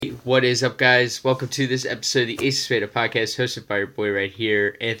What is up, guys? Welcome to this episode of the Ace of Spada podcast, hosted by your boy right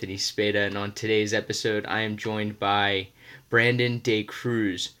here, Anthony Spada. And on today's episode, I am joined by Brandon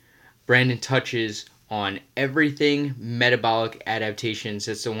DaCruz. Brandon touches on everything metabolic adaptations.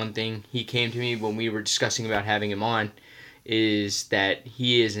 That's the one thing he came to me when we were discussing about having him on, is that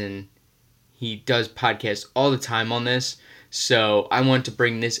he does podcasts all the time on this. So I want to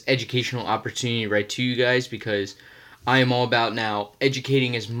bring this educational opportunity right to you guys because I am all about now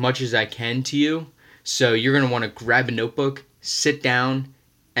educating as much as I can to you. So you're going to want to grab a notebook, sit down,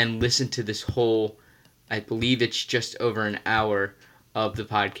 and listen to this whole, I believe it's just over an hour of the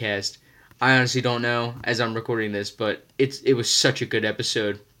podcast. I honestly don't know as I'm recording this, but it was such a good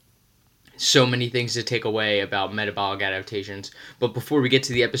episode. So many things to take away about metabolic adaptations. But before we get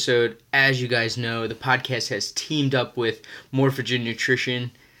to the episode, as you guys know, the podcast has teamed up with Morphogen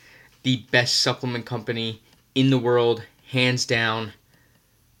Nutrition, the best supplement company in the world, hands down.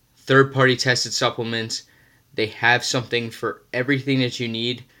 Third-party tested supplements. They have something for everything that you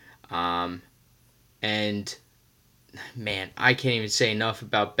need. And man, I can't even say enough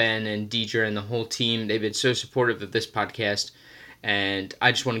about Ben and Deidre and the whole team. They've been so supportive of this podcast. And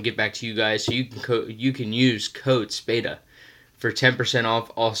I just want to give back to you guys so you can use code SPADA for 10%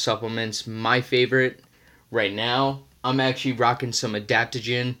 off all supplements. My favorite right now, I'm actually rocking some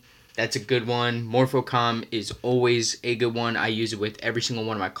Adaptagen. That's a good one. Morphocom is always a good one. I use it with every single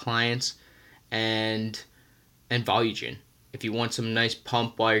one of my clients. And Volugen. If you want some nice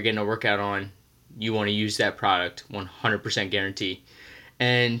pump while you're getting a workout on, you want to use that product. 100% guarantee.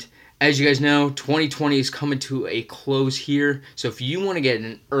 And as you guys know, 2020 is coming to a close here. So if you want to get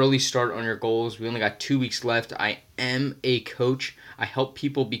an early start on your goals, we only got 2 weeks left. I am a coach. I help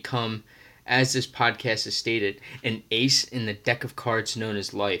people become, as this podcast has stated, an ace in the deck of cards known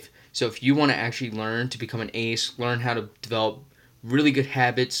as life. So if you want to actually learn to become an ace, learn how to develop really good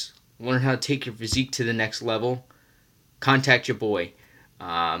habits, learn how to take your physique to the next level, contact your boy.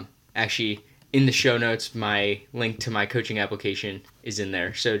 Actually, in the show notes, my link to my coaching application is in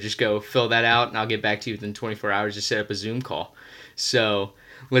there. So just go fill that out, and I'll get back to you within 24 hours to set up a Zoom call. So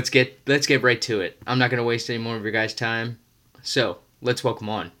let's get right to it. I'm not going to waste any more of your guys' time. So let's welcome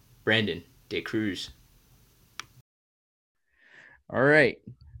on Brandon DaCruz. All right.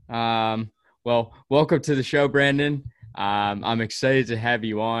 Well, welcome to the show, Brandon. I'm excited to have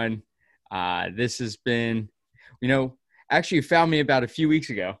you on. This has been, actually you found me about a few weeks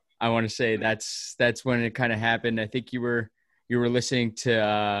ago. I want to say that's when it kind of happened. I think you were listening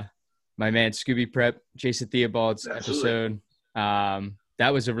to my man Scooby Prep, Jason Theobald's episode.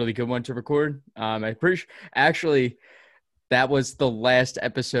 That was a really good one to record. Actually, that was the last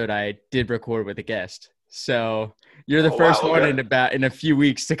episode I did record with a guest. So you're the first one in a few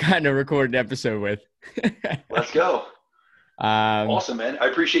weeks to kind of record an episode with. Let's go. Awesome, man. I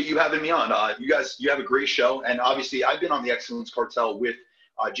appreciate you having me on. You have a great show. And obviously I've been on the Excellence Cartel with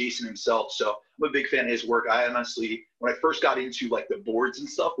Jason himself. So I'm a big fan of his work. I honestly, when I first got into like the boards and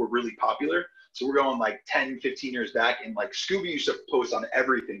stuff were really popular. So we're going like 10, 15 years back, and like Scooby used to post on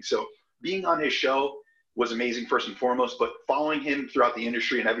everything. So being on his show was amazing first and foremost, but following him throughout the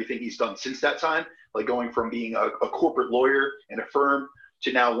industry and everything he's done since that time, like going from being a corporate lawyer in a firm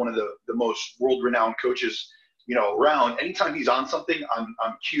to now one of the most world-renowned coaches, around. Anytime he's on something,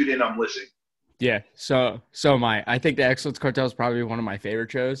 I'm cued in, I'm listening. Yeah, so am I. I think the Excellence Cartel is probably one of my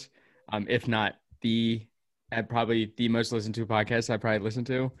favorite shows, if not probably the most listened to podcast I probably listen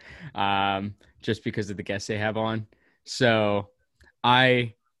to, just because of the guests they have on. So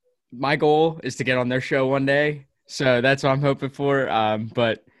my goal is to get on their show one day. So that's what I'm hoping for.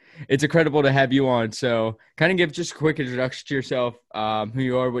 But it's incredible to have you on. So kind of give just a quick introduction to yourself, who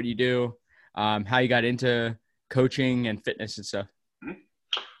you are, what you do, how you got into coaching and fitness and stuff.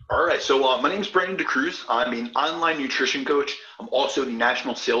 All right. So my name is Brandon DaCruz. I'm an online nutrition coach. I'm also the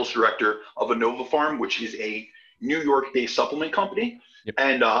national sales director of Innova Farm, which is a New York-based supplement company. Yep.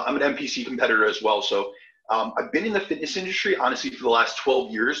 And I'm an NPC competitor as well. So I've been in the fitness industry, honestly, for the last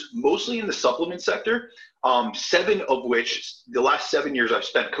 12 years, mostly in the supplement sector, 7 of which the last 7 years I've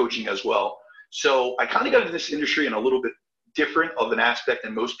spent coaching as well. So I kind of got into this industry in a little bit different of an aspect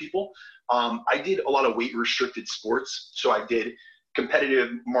than most people. I did a lot of weight-restricted sports. So I did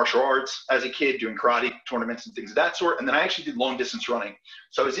competitive martial arts as a kid, doing karate tournaments and things of that sort. And then I actually did long distance running.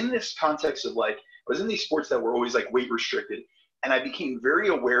 So I was in this context of I was in these sports that were always weight restricted. And I became very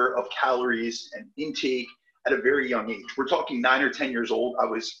aware of calories and intake at a very young age. We're talking 9 or 10 years old. I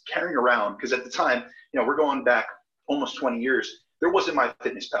was carrying around, because at the time, we're going back almost 20 years. There wasn't My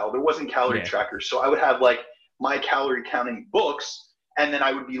Fitness Pal. There wasn't calorie trackers. So I would have my calorie counting books, and then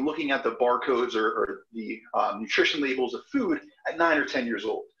I would be looking at the barcodes or the nutrition labels of food at 9 or 10 years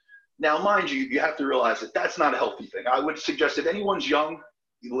old. Now, mind you, you have to realize that that's not a healthy thing. I would suggest if anyone's young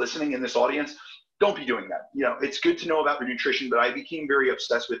listening in this audience, don't be doing that. It's good to know about your nutrition, but I became very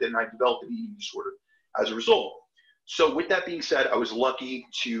obsessed with it and I developed an eating disorder as a result. So with that being said, I was lucky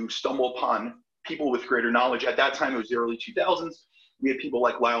to stumble upon people with greater knowledge. At that time, it was the early 2000s. We had people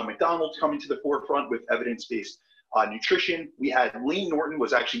like Lyle McDonald coming to the forefront with evidence-based nutrition. We had Layne Norton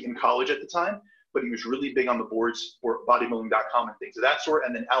was actually in college at the time, but he was really big on the boards for bodybuilding.com and things of that sort.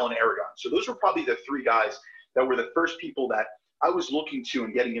 And then Alan Aragon. So those were probably the three guys that were the first people that I was looking to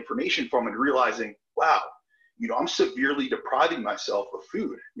and getting information from and realizing, wow, I'm severely depriving myself of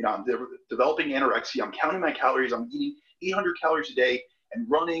food. I'm developing anorexia. I'm counting my calories. I'm eating 800 calories a day and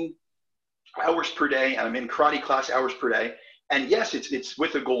running hours per day. And I'm in karate class hours per day. And yes, it's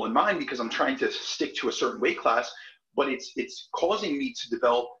with a goal in mind because I'm trying to stick to a certain weight class, but it's causing me to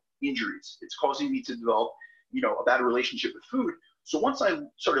develop injuries. It's causing me to develop, a bad relationship with food. So once I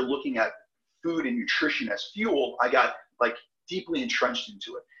started looking at food and nutrition as fuel, I got deeply entrenched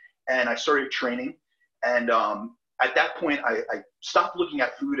into it. And I started training. And at that point, I stopped looking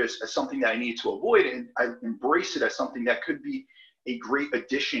at food as something that I needed to avoid. And I embraced it as something that could be a great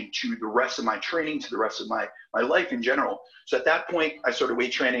addition to the rest of my training, to the rest of my life in general. So at that point, I started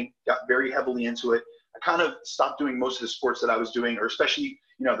weight training, got very heavily into it. I kind of stopped doing most of the sports that I was doing, or especially,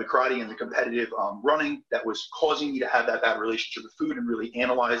 the karate and the competitive running that was causing me to have that bad relationship with food and really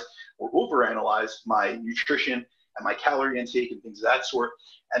analyze or overanalyze my nutrition and my calorie intake and things of that sort.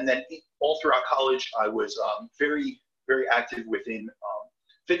 And then all throughout college, I was very, very active within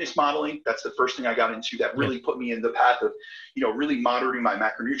fitness modeling. That's the first thing I got into that really put me in the path of, really monitoring my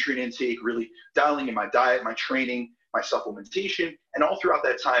macronutrient intake, really dialing in my diet, my training, my supplementation. And all throughout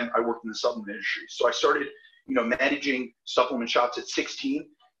that time, I worked in the supplement industry. So I started, managing supplement shops at 16.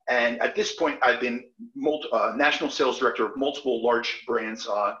 And at this point, I've been national sales director of multiple large brands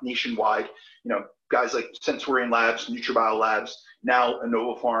nationwide, guys like Centurion Labs, NutriBio Labs, now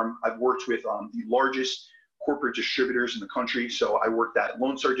Innova Farm. I've worked with the largest corporate distributors in the country. So I worked at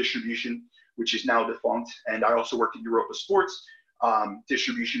Lone Star Distribution, which is now defunct. And I also worked at Europa Sports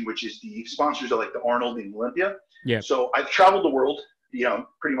Distribution, which is the sponsors of like the Arnold and Olympia. Yeah. So I've traveled the world,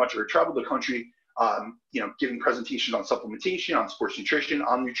 pretty much, or traveled the country, giving presentations on supplementation, on sports nutrition,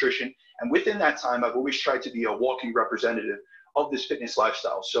 on nutrition. And within that time, I've always tried to be a walking representative of this fitness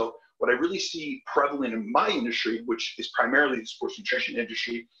lifestyle. So what I really see prevalent in my industry, which is primarily the sports nutrition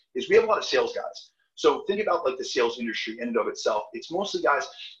industry, is we have a lot of sales guys. So think about like the sales industry in and of itself. It's mostly guys,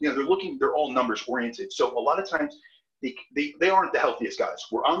 they're all numbers oriented. So a lot of times they aren't the healthiest guys.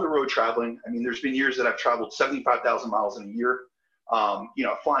 We're on the road traveling. I mean, there's been years that I've traveled 75,000 miles in a year,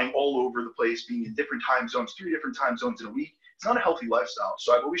 flying all over the place, being in different time zones, 3 different time zones in a week. It's not a healthy lifestyle.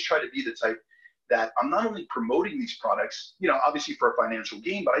 So I've always tried to be the type that I'm not only promoting these products, obviously for a financial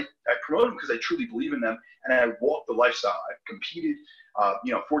gain, but I promote them because I truly believe in them and I walk the lifestyle. I've competed,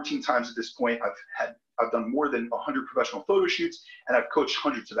 14 times at this point. I've done more than 100 professional photo shoots and I've coached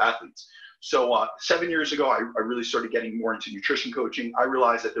hundreds of athletes. So 7 years ago, I really started getting more into nutrition coaching. I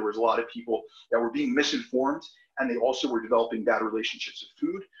realized that there was a lot of people that were being misinformed and they also were developing bad relationships with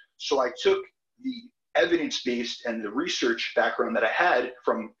food. So I took the evidence-based and the research background that I had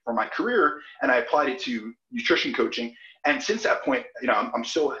from my career, and I applied it to nutrition coaching. And since that point, I'm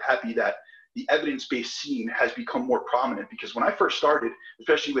so happy that the evidence-based scene has become more prominent, because when I first started,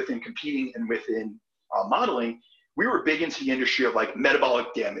 especially within competing and within modeling, we were big into the industry of like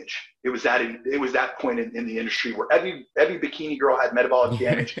metabolic damage. It was that point in the industry where every bikini girl had metabolic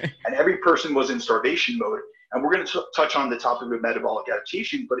damage and every person was in starvation mode. And we're going to touch on the topic of metabolic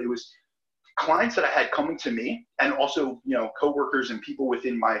adaptation, but it was clients that I had coming to me, and also, coworkers and people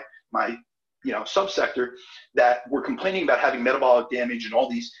within my subsector that were complaining about having metabolic damage and all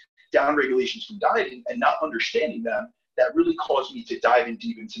these down regulations from dieting and not understanding them, that really caused me to dive in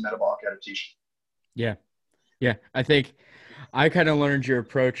deep into metabolic adaptation. Yeah. Yeah. I think I kind of learned your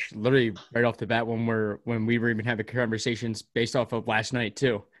approach literally right off the bat when we were even having conversations based off of last night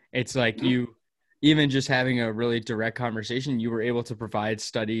too. It's like you, even just having a really direct conversation, you were able to provide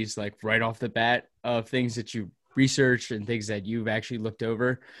studies like right off the bat of things that you researched and things that you've actually looked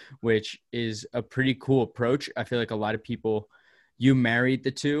over, which is a pretty cool approach. I feel like a lot of people, you married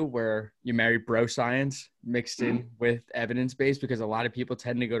the two, where you married bro science mixed in with evidence-based, because a lot of people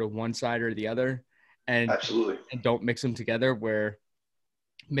tend to go to one side or the other and Absolutely. and don't mix them together, where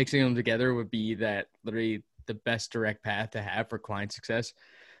mixing them together would be that literally the best direct path to have for client success.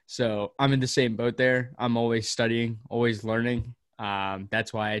 So I'm in the same boat there. I'm always studying, always learning.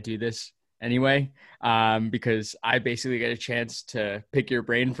 That's why I do this anyway, because I basically get a chance to pick your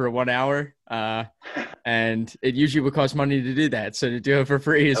brain for 1 hour and it usually would cost money to do that. So to do it for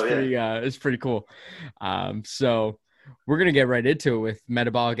free is Oh yeah. pretty cool. So we're gonna get right into it with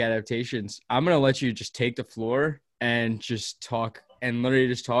metabolic adaptations. I'm gonna let you just take the floor and just talk and literally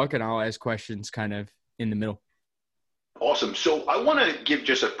just talk, and I'll ask questions kind of in the middle. Awesome. So I want to give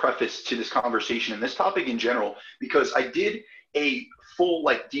just a preface to this conversation and this topic in general, because I did a full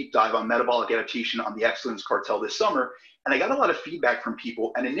deep dive on metabolic adaptation on the Excellence Cartel this summer, and I got a lot of feedback from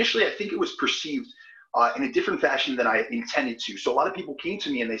people. And initially, I think it was perceived in a different fashion than I intended to. So a lot of people came to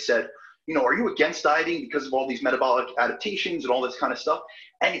me and they said, are you against dieting because of all these metabolic adaptations and all this kind of stuff?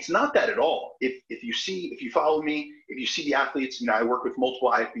 And it's not that at all. If you follow me, if you see the athletes, I work with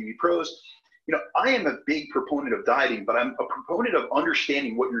multiple IFBB pros. I am a big proponent of dieting, but I'm a proponent of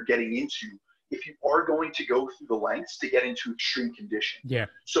understanding what you're getting into if you are going to go through the lengths to get into extreme condition. Yeah.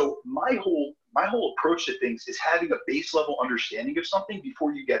 So my whole approach to things is having a base level understanding of something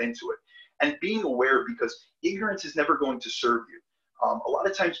before you get into it, and being aware, because ignorance is never going to serve you. A lot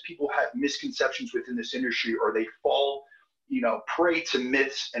of times people have misconceptions within this industry, or they fall prey to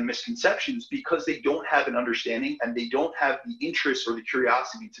myths and misconceptions because they don't have an understanding and they don't have the interest or the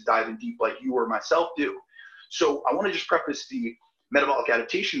curiosity to dive in deep like you or myself do. So I want to just preface the metabolic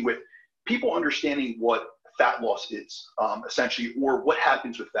adaptation with people understanding what fat loss is, essentially, or what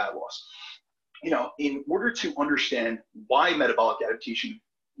happens with fat loss. In order to understand why metabolic adaptation,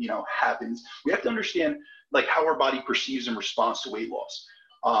 happens, we have to understand how our body perceives and responds to weight loss.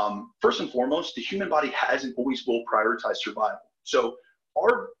 First and foremost, the human body has and always will prioritize survival. So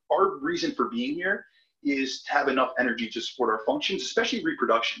our reason for being here is to have enough energy to support our functions, especially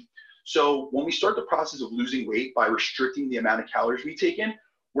reproduction. So when we start the process of losing weight by restricting the amount of calories we take in,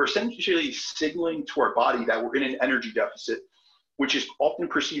 we're essentially signaling to our body that we're in an energy deficit, which is often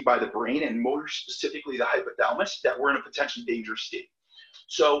perceived by the brain, and more specifically the hypothalamus, that we're in a potentially dangerous state.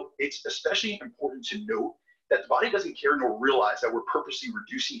 So it's especially important to note that the body doesn't care nor realize that we're purposely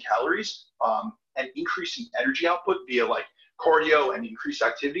reducing calories and increasing energy output via cardio and increased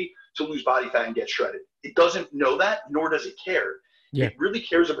activity to lose body fat and get shredded. It doesn't know that, nor does it care. Yeah. It really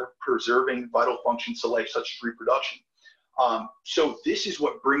cares about preserving vital functions to life, such as reproduction. So this is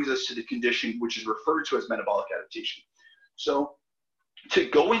what brings us to the condition which is referred to as metabolic adaptation. So to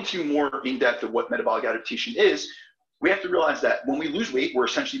go into more in depth of what metabolic adaptation is, we have to realize that when we lose weight, we're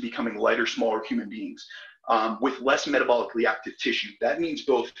essentially becoming lighter, smaller human beings. With less metabolically active tissue. That means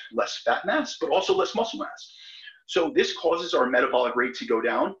both less fat mass, but also less muscle mass. So this causes our metabolic rate to go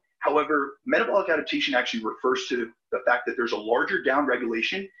down. However, metabolic adaptation actually refers to the fact that there's a larger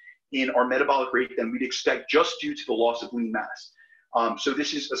downregulation in our metabolic rate than we'd expect just due to the loss of lean mass. So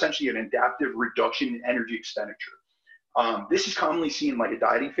this is essentially an adaptive reduction in energy expenditure. This is commonly seen like a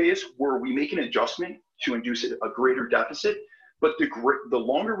dieting phase where we make an adjustment to induce a greater deficit. But the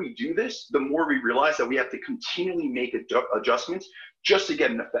longer we do this, the more we realize that we have to continually make adjustments just to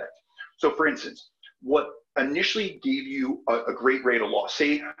get an effect. So for instance, what initially gave you a great rate of loss,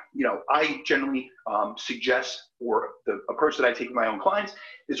 say, I generally suggest, or the approach that I take with my own clients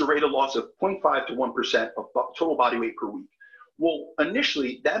is a rate of loss of 0.5 to 1% of total body weight per week. Well,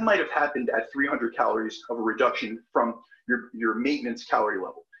 initially that might have happened at 300 calories of a reduction from your maintenance calorie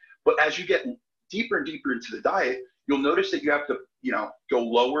level. But as you get deeper and deeper into the diet, you'll notice that you have to, go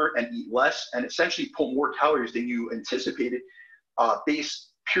lower and eat less and essentially pull more calories than you anticipated based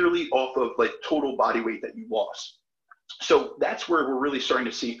purely off of total body weight that you lost. So that's where we're really starting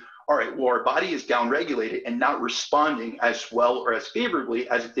to see, all right, well, our body is downregulated and not responding as well or as favorably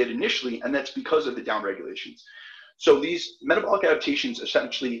as it did initially, and that's because of the downregulations. So these metabolic adaptations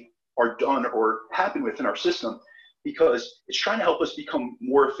essentially are done or happen within our system because it's trying to help us become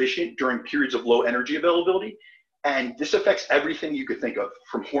more efficient during periods of low energy availability. And this affects everything you could think of,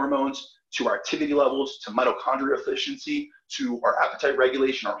 from hormones to our activity levels, to mitochondrial efficiency, to our appetite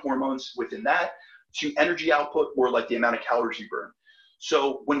regulation, our hormones within that, to energy output, or the amount of calories you burn.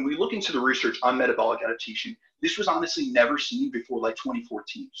 So when we look into the research on metabolic adaptation, this was honestly never seen before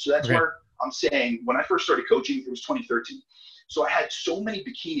 2014. So that's where I'm saying when I first started coaching, it was 2013. So I had so many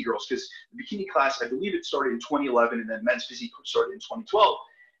bikini girls, because the bikini class, I believe it started in 2011, and then men's physique started in 2012.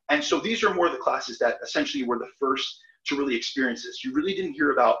 And so these are more of the classes that essentially were the first to really experience this. You really didn't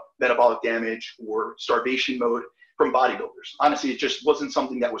hear about metabolic damage or starvation mode from bodybuilders. Honestly, it just wasn't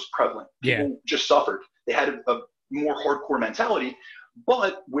something that was prevalent. People just suffered. They had a more hardcore mentality.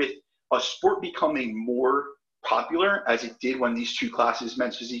 But with a sport becoming more popular, as it did when these two classes,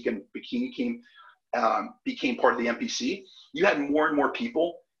 men's physique and bikini, became part of the NPC, you had more and more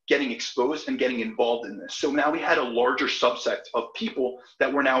people getting exposed and getting involved in this. So now we had a larger subset of people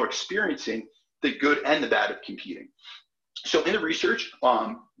that were now experiencing the good and the bad of competing. So in the research,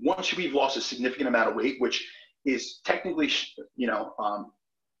 once we've lost a significant amount of weight, which is technically,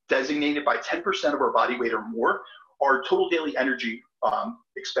 designated by 10% of our body weight or more, our total daily energy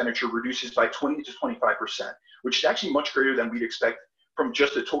expenditure reduces by 20 to 25%, which is actually much greater than we'd expect from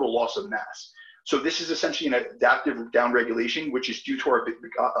just a total loss of mass. So this is essentially an adaptive downregulation, which is due to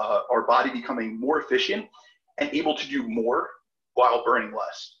our body becoming more efficient and able to do more while burning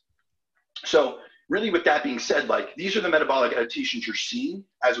less. So really, with that being said, like, these are the metabolic adaptations you're seeing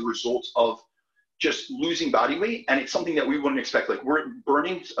as a result of just losing body weight. And it's something that we wouldn't expect. Like, we're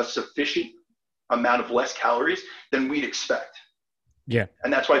burning a sufficient amount of less calories than we'd expect. Yeah.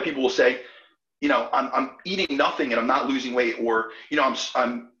 And that's why people will say, I'm eating nothing and I'm not losing weight, or,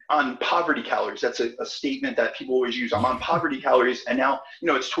 I'm on poverty calories. That's a statement that people always use. I'm on poverty calories. And now,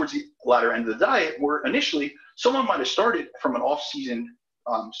 it's towards the latter end of the diet, where initially someone might have started from an off-season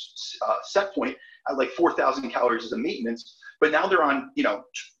set point at like 4,000 calories as a maintenance, but now they're on,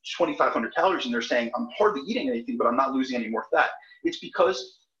 2,500 calories, and they're saying, I'm hardly eating anything, but I'm not losing any more fat. It's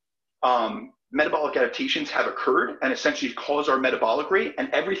because metabolic adaptations have occurred and essentially cause our metabolic rate and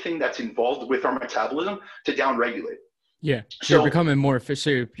everything that's involved with our metabolism to downregulate. Yeah. So you're becoming more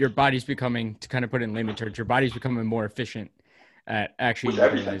efficient. Your body's becoming, to kind of put it in layman terms, your body's becoming more efficient at actually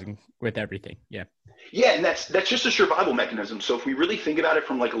utilizing with everything. Yeah. Yeah, and that's just a survival mechanism. So if we really think about it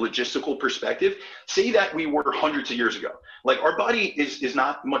from like a logistical perspective, say that we were hundreds of years ago. Like, our body is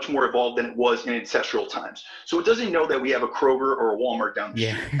not much more evolved than it was in ancestral times. So it doesn't know that we have a Kroger or a Walmart down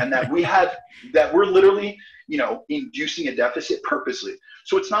the street, and that we're literally, inducing a deficit purposely.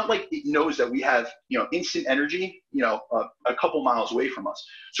 So it's not like it knows that we have, instant energy, a couple miles away from us.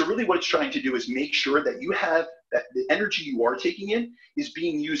 So really what it's trying to do is make sure that you have that the energy you are taking in is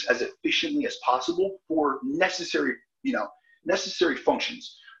being used as efficiently as possible for necessary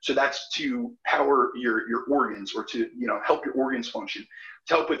functions. So that's to power your organs, or to, help your organs function,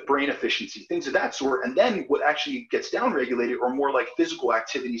 to help with brain efficiency, things of that sort. And then what actually gets downregulated are more like physical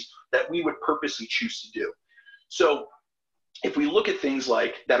activities that we would purposely choose to do. So if we look at things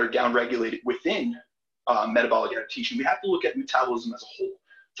like that are downregulated within metabolic adaptation, we have to look at metabolism as a whole.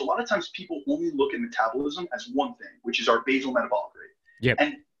 So a lot of times people only look at metabolism as one thing, which is our basal metabolic rate. Yep.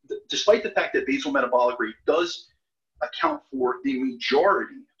 And despite the fact that basal metabolic rate does account for the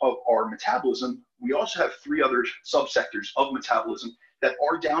majority of our metabolism, we also have three other subsectors of metabolism that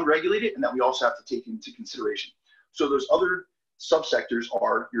are downregulated and that we also have to take into consideration. So those other subsectors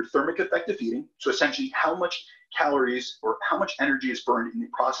are your thermic effect of feeding. So essentially how much calories or how much energy is burned in the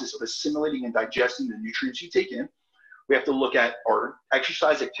process of assimilating and digesting the nutrients you take in. We have to look at our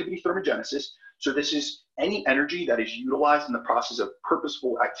exercise activity thermogenesis. So this is any energy that is utilized in the process of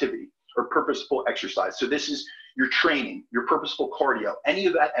purposeful activity or purposeful exercise. So this is your training, your purposeful cardio, any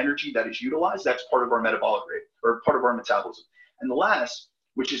of that energy that is utilized, that's part of our metabolic rate or part of our metabolism. And the last,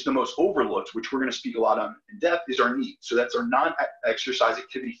 which is the most overlooked, which we're going to speak a lot on in depth, is our NEAT. So that's our non-exercise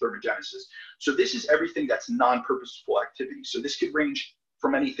activity thermogenesis. So this is everything that's non-purposeful activity. So this could range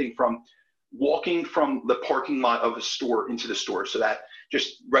from anything from walking from the parking lot of a store into the store. So that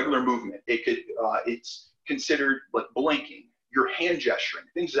just regular movement. It's considered like blinking, your hand gesturing,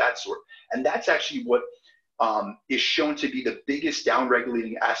 things of that sort. And that's actually what is shown to be the biggest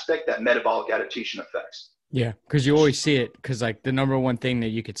downregulating aspect that metabolic adaptation affects. Yeah, because you always see it, because like the number one thing that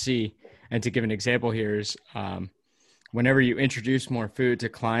you could see, and to give an example here, is whenever you introduce more food to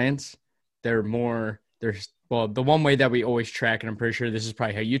clients, the one way that we always track, and I'm pretty sure this is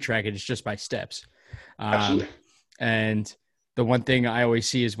probably how you track it, is just by steps. Absolutely. And the one thing I always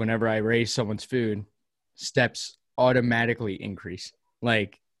see is whenever I raise someone's food, steps automatically increase.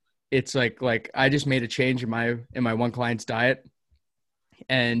 Like, it's like I just made a change in my one client's diet,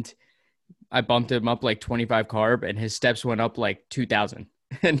 and I bumped him up like 25 carb, and his steps went up like 2,000,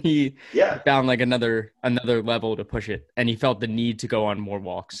 and he found like another level to push it. And he felt the need to go on more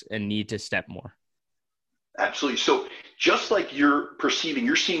walks and need to step more. Absolutely. So just like you're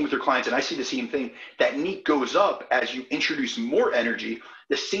seeing with your clients, and I see the same thing, that NEAT goes up as you introduce more energy.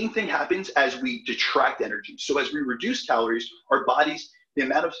 The same thing happens as we detract energy. So as we reduce calories, our bodies, the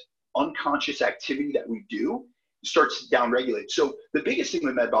amount of unconscious activity that we do starts to downregulate. So the biggest thing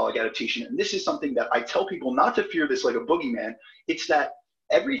with metabolic adaptation, and this is something that I tell people not to fear this like a boogeyman, it's that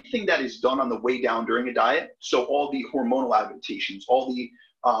everything that is done on the way down during a diet, so all the hormonal adaptations, all the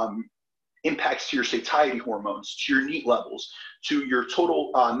impacts to your satiety hormones, to your NEAT levels, to your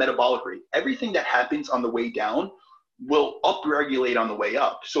total metabolic rate, everything that happens on the way down will upregulate on the way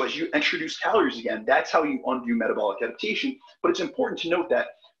up. So as you introduce calories again, that's how you undo metabolic adaptation. But it's important to note that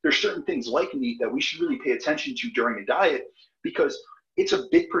there's certain things like NEAT that we should really pay attention to during a diet, because it's a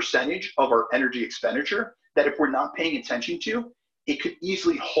big percentage of our energy expenditure that if we're not paying attention to, it could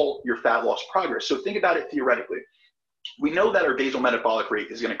easily halt your fat loss progress. So think about it theoretically. We know that our basal metabolic rate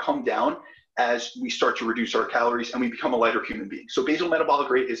is going to come down as we start to reduce our calories and we become a lighter human being. So basal metabolic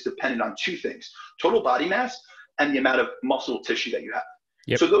rate is dependent on two things: total body mass and the amount of muscle tissue that you have.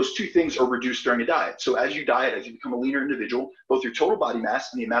 Yep. So those two things are reduced during a diet. So as you diet, as you become a leaner individual, both your total body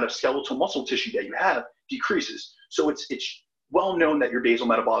mass and the amount of skeletal muscle tissue that you have decreases. So it's well known that your basal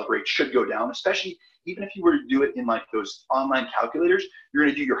metabolic rate should go down, especially even if you were to do it in like those online calculators. You're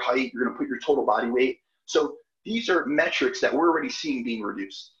going to do your height, you're going to put your total body weight. So these are metrics that we're already seeing being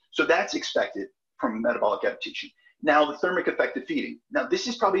reduced. So that's expected from metabolic adaptation. Now, the thermic effect of feeding. Now, this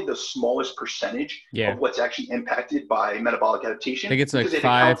is probably the smallest percentage of what's actually impacted by metabolic adaptation. I think it's like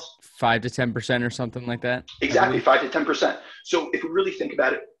 5 to 10% or something like that. Exactly, 5 to 10%. So if we really think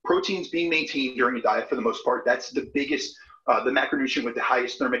about it, proteins being maintained during a diet for the most part, that's the biggest, the macronutrient with the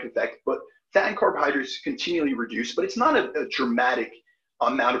highest thermic effect. But fat and carbohydrates continually reduce, but it's not a dramatic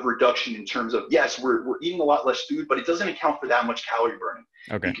amount of reduction in terms of, yes, we're eating a lot less food, but it doesn't account for that much calorie burning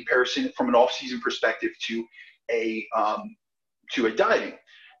in comparison from an off-season perspective to a dieting.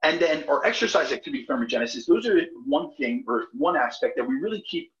 And then our exercise activity thermogenesis, those are one thing or one aspect that we really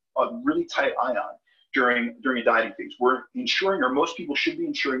keep a really tight eye on during a dieting phase. We're ensuring, or most people should be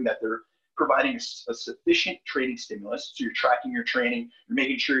ensuring, that they're providing a sufficient training stimulus. So you're tracking your training, you're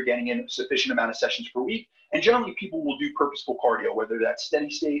making sure you're getting in a sufficient amount of sessions per week. And generally people will do purposeful cardio, whether that's steady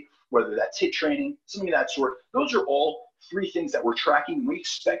state, whether that's HIIT training, something of that sort. Those are all three things that we're tracking and we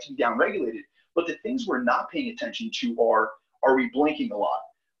expect to be downregulated. But the things we're not paying attention to are we blinking a lot?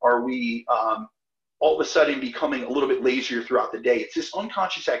 Are we all of a sudden becoming a little bit lazier throughout the day? It's this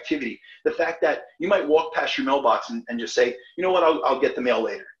unconscious activity. The fact that you might walk past your mailbox and just say, you know what, I'll get the mail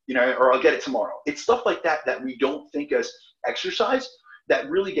later, or I'll get it tomorrow. It's stuff like that that we don't think as exercise that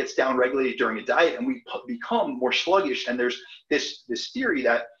really gets downregulated during a diet, and we become more sluggish. And there's this theory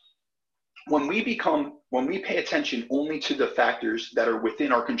that when we pay attention only to the factors that are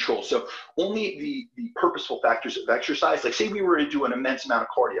within our control, so only the purposeful factors of exercise, like say we were to do an immense amount of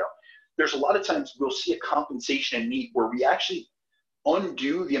cardio, there's a lot of times we'll see a compensation in NEAT where we actually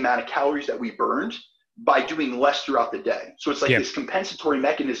undo the amount of calories that we burned by doing less throughout the day. So it's like this compensatory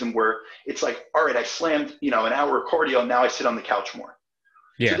mechanism where it's like, all right, I slammed, an hour of cardio, and now I sit on the couch more.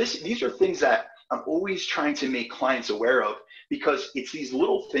 So these are things that I'm always trying to make clients aware of, because it's these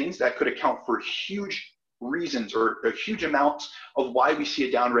little things that could account for huge reasons or a huge amounts of why we see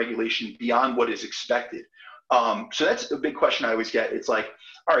a downregulation beyond what is expected. So that's a big question I always get. It's like,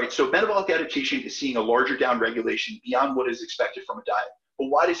 all right, so metabolic adaptation is seeing a larger downregulation beyond what is expected from a diet. But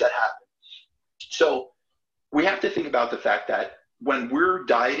why does that happen? So we have to think about the fact that when we're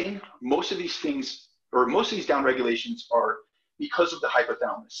dieting, most of these things, or most of these downregulations, are because of the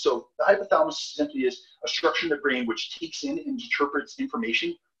hypothalamus. So the hypothalamus simply is a structure in the brain which takes in and interprets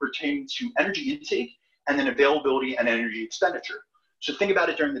information pertaining to energy intake and then availability and energy expenditure. So think about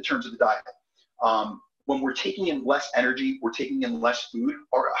it during the terms of the diet. When we're taking in less energy, we're taking in less food,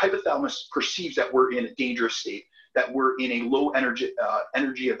 our hypothalamus perceives that we're in a dangerous state, that we're in a low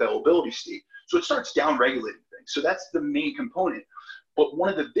energy availability state. So it starts downregulating things. So that's the main component. But one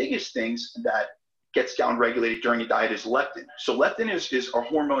of the biggest things that gets downregulated during a diet is leptin. So leptin is a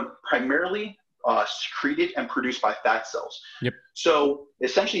hormone primarily secreted and produced by fat cells. So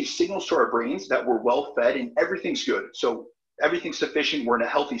essentially it signals to our brains that we're well fed and everything's good. So everything's sufficient, we're in a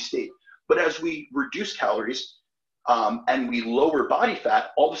healthy state. But as we reduce calories and we lower body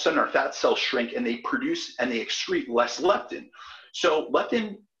fat, all of a sudden our fat cells shrink and they produce and they excrete less leptin. So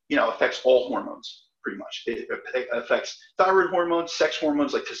leptin, affects all hormones pretty much. It affects thyroid hormones, sex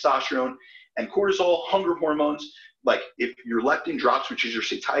hormones like testosterone and cortisol, hunger hormones. Like if your leptin drops, which is your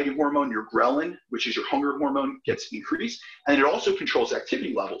satiety hormone, your ghrelin, which is your hunger hormone, gets increased. And it also controls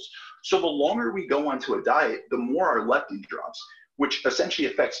activity levels. So the longer we go onto a diet, the more our leptin drops, which essentially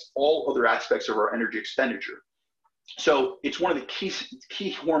affects all other aspects of our energy expenditure. So it's one of the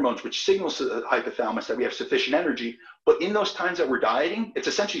key hormones which signals to the hypothalamus that we have sufficient energy. But in those times that we're dieting, it's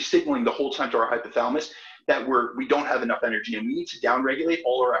essentially signaling the whole time to our hypothalamus that we don't have enough energy, and we need to downregulate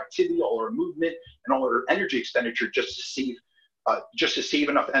all our activity, all our movement, and all our energy expenditure just to save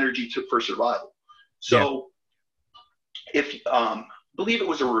enough energy for survival. So if believe it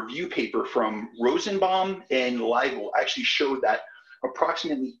was a review paper from Rosenbaum and Leibel actually showed that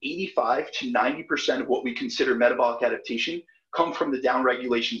approximately 85 to 90% of what we consider metabolic adaptation come from the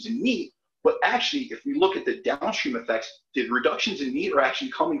downregulations in NEAT. But actually, if we look at the downstream effects, the reductions in NEAT are actually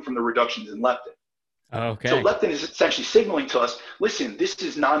coming from the reductions in leptin. So leptin is essentially signaling to us, listen, this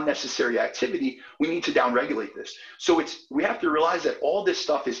is non-necessary activity. We need to downregulate this. So we have to realize that all this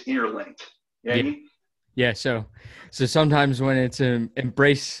stuff is interlinked. You know what I mean? Yeah, so sometimes when it's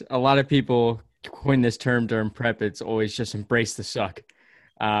embrace, a lot of people coin this term during prep. It's always just embrace the suck.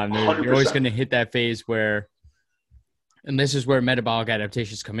 You're always 100%. going to hit that phase where, and this is where metabolic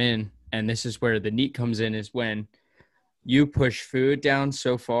adaptations come in, and this is where the NEAT comes in, is when you push food down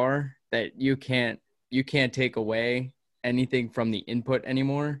so far that you can't take away anything from the input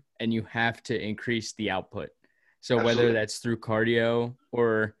anymore, and you have to increase the output. So whether Absolutely. that's through cardio,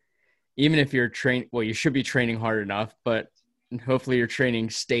 or even if you're trained, well, you should be training hard enough, but hopefully your training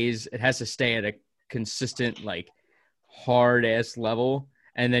stays, it has to stay at a consistent, like, hard ass level.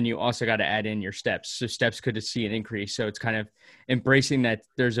 And then you also got to add in your steps. So steps could see an increase. So it's kind of embracing that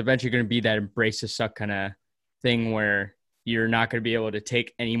there's eventually going to be that embrace the suck kind of thing where you're not going to be able to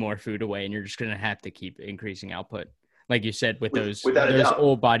take any more food away, and you're just going to have to keep increasing output. Like you said, with Without a those doubt.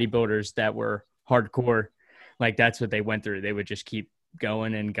 old bodybuilders that were hardcore, like that's what they went through. They would just keep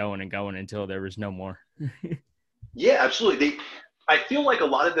going and going and going until there was no more. Yeah, absolutely. I feel like a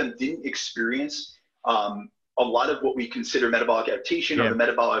lot of them didn't experience a lot of what we consider metabolic adaptation or Yeah. the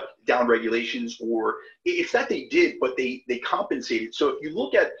metabolic down regulations, or it's that they did, but they compensated. So if you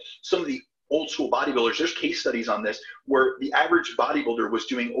look at some of the old school bodybuilders, there's case studies on this where the average bodybuilder was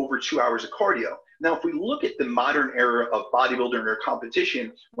doing over 2 hours of cardio. Now, if we look at the modern era of bodybuilding or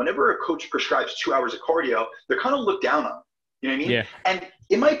competition, whenever a coach prescribes 2 hours of cardio, they're kind of looked down on. You know what I mean? Yeah. And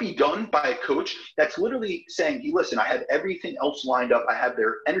it might be done by a coach that's literally saying, hey, listen, I have everything else lined up. I have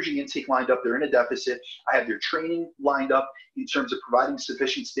their energy intake lined up. They're in a deficit. I have their training lined up in terms of providing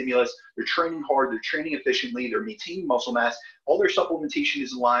sufficient stimulus. They're training hard. They're training efficiently. They're maintaining muscle mass. All their supplementation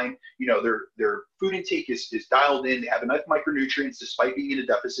is aligned. You know, their food intake is dialed in. They have enough micronutrients despite being in a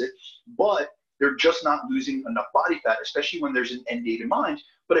deficit, but they're just not losing enough body fat, especially when there's an end date in mind.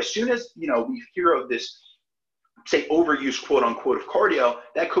 But as soon as, you know, we hear of this, say, overuse, quote unquote, of cardio,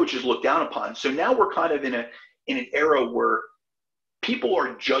 that coach is looked down upon. So now we're kind of in an era where people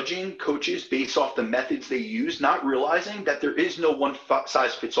are judging coaches based off the methods they use, not realizing that there is no one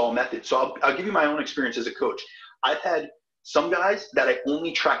size fits all method. So I'll give you my own experience as a coach. I've had some guys that I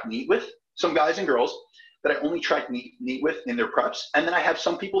only track NEAT with, some guys and girls that I only track NEAT with in their preps. And then I have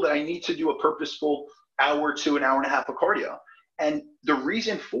some people that I need to do a purposeful hour to an hour and a half of cardio. And the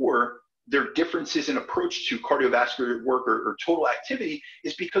reason for their differences in approach to cardiovascular work or total activity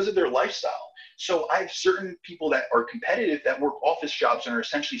is because of their lifestyle. So I have certain people that are competitive that work office jobs and are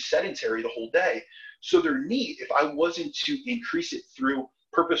essentially sedentary the whole day. So their NEAT, if I wasn't to increase it through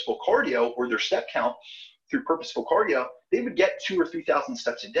purposeful cardio or their step count through purposeful cardio, they would get 2,000 or 3,000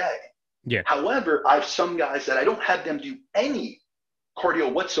 steps a day. Yeah. However, I have some guys that I don't have them do any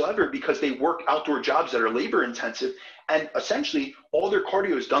cardio whatsoever because they work outdoor jobs that are labor intensive, and essentially all their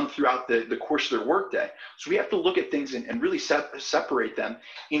cardio is done throughout the course of their workday. So we have to look at things and really separate them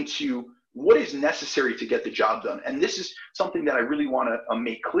into what is necessary to get the job done. And this is something that I really want to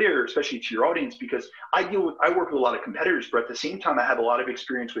make clear, especially to your audience, because I work with a lot of competitors, but at the same time, I have a lot of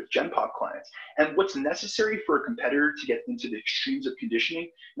experience with Gen Pop clients. And what's necessary for a competitor to get into the extremes of conditioning,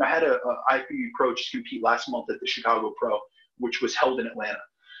 and I had a IFBB pro just compete last month at the Chicago Pro, which was held in Atlanta.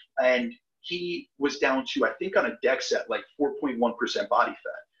 And he was down to, I think on a deck set, like 4.1% body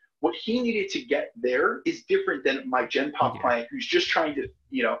fat. What he needed to get there is different than my Gen Pop client who's just trying to,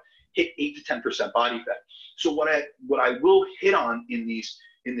 you know, hit 8 to 10% body fat. So what I will hit on in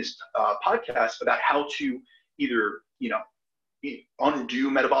this podcast about how to either, you know, undo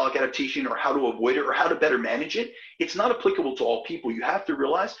metabolic adaptation or how to avoid it or how to better manage it, it's not applicable to all people. You have to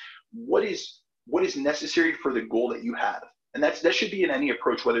realize what is necessary for the goal that you have. And that should be in any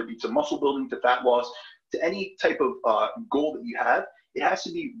approach, whether it be to muscle building, to fat loss, to any type of goal that you have. It has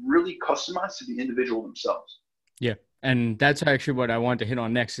to be really customized to the individual themselves. Yeah. And that's actually what I want to hit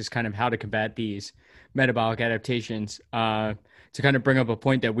on next, is kind of how to combat these metabolic adaptations. To kind of bring up a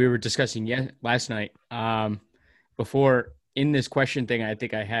point that we were discussing last night, before in this question thing, I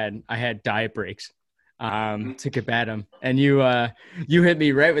think I had diet breaks to combat them. And you hit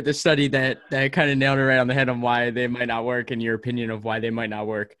me right with the study that kind of nailed it right on the head on why they might not work, and your opinion of why they might not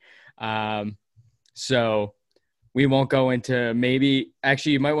work. So we won't go into, maybe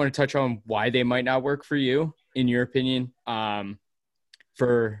actually you might want to touch on why they might not work for you, in your opinion.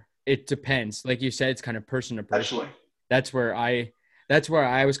 For it depends. Like you said, it's kind of person to person. Absolutely. That's where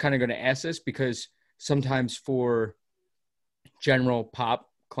I was kind of going to ask this, because sometimes for general pop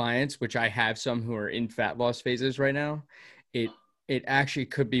clients, which I have some who are in fat loss phases right now, it actually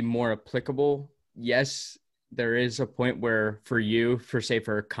could be more applicable. Yes, there is a point where for you,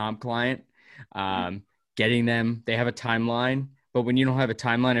 for a comp client, getting them, they have a timeline, but when you don't have a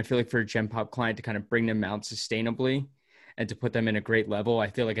timeline, I feel like for a Gen Pop client to kind of bring them out sustainably and to put them in a great level, I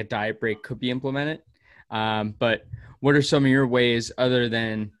feel like a diet break could be implemented. But what are some of your ways other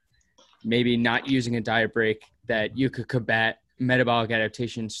than maybe not using a diet break that you could combat metabolic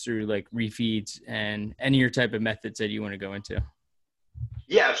adaptations through like refeeds and any of your type of methods that you want to go into?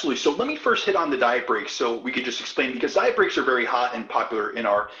 Yeah, absolutely. So let me first hit on the diet breaks so we could just explain, because diet breaks are very hot and popular in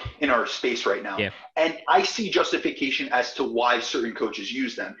our space right now. Yeah. And I see justification as to why certain coaches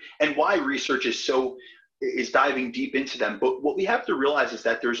use them and why research is diving deep into them. But what we have to realize is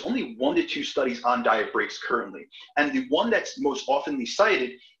that there's only 1 to 2 studies on diet breaks currently. And the one that's most oftenly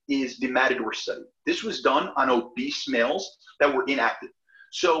cited is the Matador study. This was done on obese males that were inactive.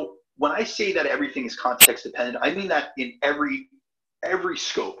 So when I say that everything is context dependent, I mean that in every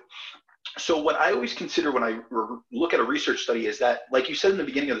scope. So what I always consider when I look at a research study is that, like you said in the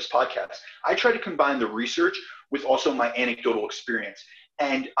beginning of this podcast, I try to combine the research with also my anecdotal experience.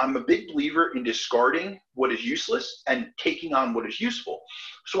 And I'm a big believer in discarding what is useless and taking on what is useful.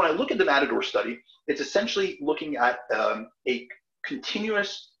 So when I look at the Matador study, it's essentially looking at a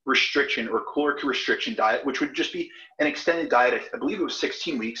continuous restriction or caloric restriction diet, which would just be an extended diet. I believe it was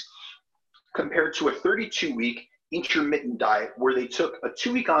 16 weeks compared to a 32-week intermittent diet where they took a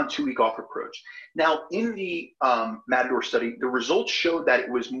 2-week on, 2-week off approach. Now, in the Matador study, the results showed that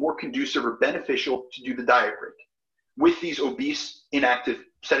it was more conducive or beneficial to do the diet break with these obese, inactive,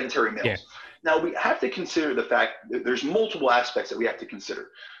 sedentary males. Yeah. Now, we have to consider the fact that there's multiple aspects that we have to consider.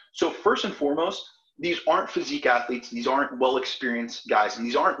 So first and foremost, these aren't physique athletes. These aren't well-experienced guys, and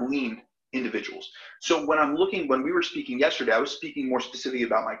these aren't lean individuals. So when we were speaking yesterday, I was speaking more specifically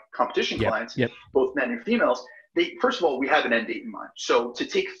about my competition clients, both men and females. First of all, we have an end date in mind. So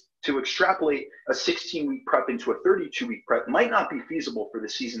to extrapolate a 16-week prep into a 32-week prep might not be feasible for the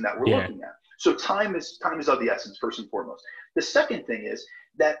season that we're looking at. So time is of the essence, first and foremost. The second thing is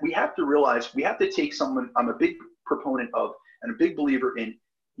that we have to realize we have to take someone. I'm a big proponent of and a big believer in,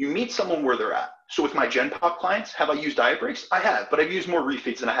 you meet someone where they're at. So with my Gen Pop clients, have I used diet breaks? I have, but I've used more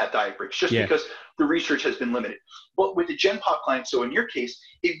refeeds than I have diet breaks, just because the research has been limited. But with the Gen Pop clients, so in your case,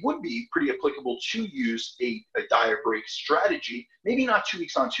 it would be pretty applicable to use a diet break strategy, maybe not 2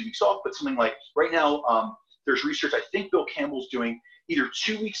 weeks on, 2 weeks off, but something like right now, there's research, I think Bill Campbell's doing either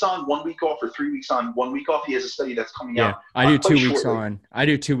 2 weeks on, 1 week off, or 3 weeks on, 1 week off. He has a study that's coming out. I do 2 weeks on. I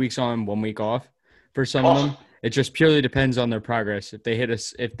do 2 weeks on, 1 week off for some of them. It just purely depends on their progress. If they hit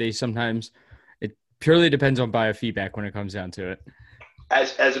us, it purely depends on biofeedback when it comes down to it.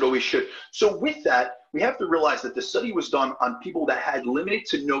 As it always should. So with that, we have to realize that the study was done on people that had limited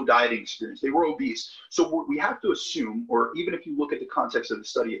to no dieting experience. They were obese. So we have to assume, or even if you look at the context of the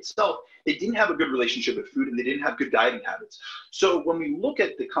study itself, they didn't have a good relationship with food and they didn't have good dieting habits. So when we look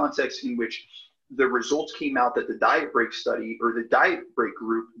at the context in which the results came out that the diet break study or the diet break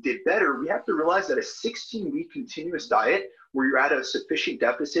group did better, we have to realize that a 16-week continuous diet where you're at a sufficient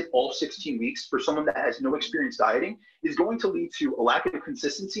deficit all 16 weeks for someone that has no experience dieting is going to lead to a lack of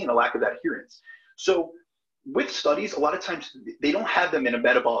consistency and a lack of adherence. So with studies, a lot of times they don't have them in a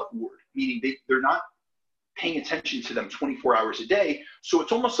metabolic ward, meaning they're not paying attention to them 24 hours a day. So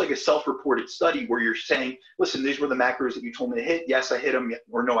it's almost like a self-reported study where you're saying, listen, these were the macros that you told me to hit. Yes, I hit them,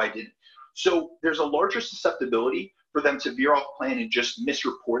 or no, I didn't. So there's a larger susceptibility for them to veer off plan and just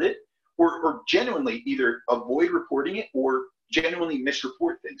misreport it, or genuinely either avoid reporting it or genuinely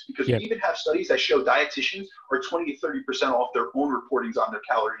misreport things. Because we even have studies that show dietitians are 20 to 30% off their own reportings on their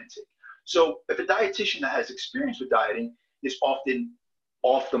calorie intake. So if a dietitian that has experience with dieting is often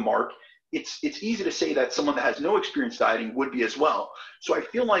off the mark, it's easy to say that someone that has no experience dieting would be as well. So I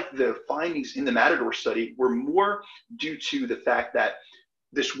feel like the findings in the Matador study were more due to the fact that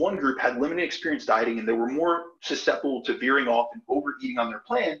this one group had limited experience dieting and they were more susceptible to veering off and overeating on their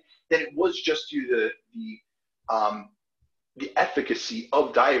plan than it was just due to the efficacy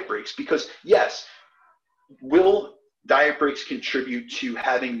of diet breaks. Because yes, will diet breaks contribute to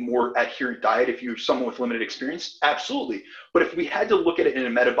having more adherent diet if you're someone with limited experience? Absolutely. But if we had to look at it in a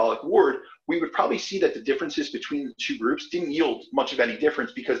metabolic ward, we would probably see that the differences between the two groups didn't yield much of any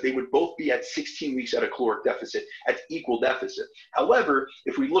difference because they would both be at 16 weeks at a caloric deficit, at equal deficit. However,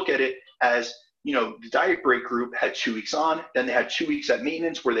 if we look at it as, the diet break group had 2 weeks on, then they had 2 weeks at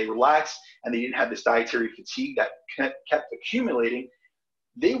maintenance where they relaxed and they didn't have this dietary fatigue that kept accumulating,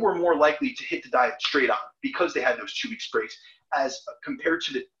 they were more likely to hit the diet straight on because they had those 2 weeks breaks as compared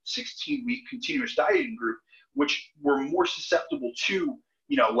to the 16-week continuous dieting group, which were more susceptible to,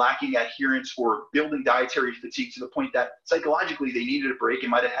 lacking adherence or building dietary fatigue to the point that psychologically they needed a break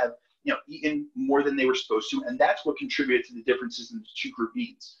and might have eaten more than they were supposed to. And that's what contributed to the differences in the two group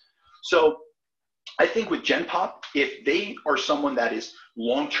means. So I think with Gen Pop, if they are someone that is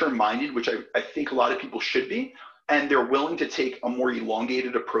long-term minded, which I think a lot of people should be, and they're willing to take a more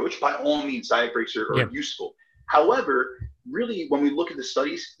elongated approach, by all means, diet breaks are useful. However, really, when we look at the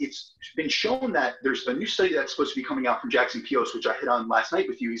studies, it's been shown that there's a new study that's supposed to be coming out from Jackson Pios, which I hit on last night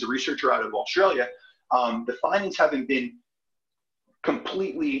with you. He's a researcher out of Australia. The findings haven't been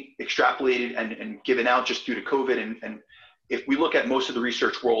completely extrapolated and given out just due to COVID. And if we look at most of the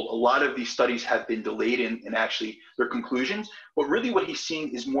research world, a lot of these studies have been delayed in actually their conclusions. But really what he's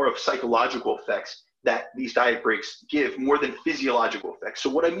seeing is more of psychological effects that these diet breaks give more than physiological effects. So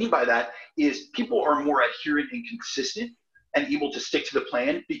what I mean by that is people are more adherent and consistent and able to stick to the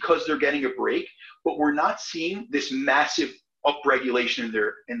plan because they're getting a break, but we're not seeing this massive upregulation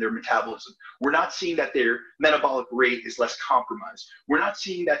in their metabolism. We're not seeing that their metabolic rate is less compromised. We're not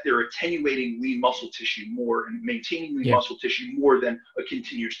seeing that they're attenuating lean muscle tissue more and maintaining lean muscle tissue more than a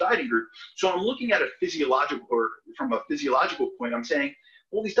continuous dieting group. So I'm looking at a physiological, or from a physiological point, I'm saying,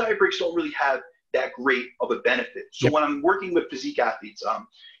 well, these diet breaks don't really have that great of a benefit. So when I'm working with physique athletes,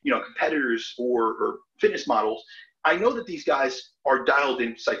 competitors or fitness models, I know that these guys are dialed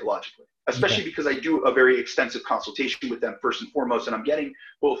in psychologically, especially because I do a very extensive consultation with them first and foremost, and I'm getting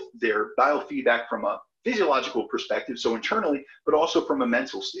both their biofeedback from a physiological perspective, so internally, but also from a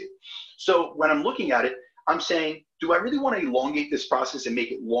mental state. So when I'm looking at it, I'm saying, do I really want to elongate this process and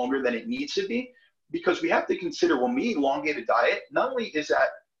make it longer than it needs to be? Because we have to consider when we elongate a diet, not only is that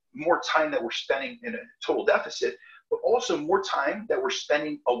more time that we're spending in a total deficit, but also more time that we're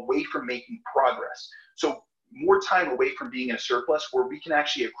spending away from making progress. So more time away from being in a surplus where we can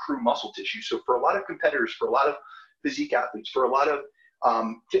actually accrue muscle tissue. So for a lot of competitors, for a lot of physique athletes, for a lot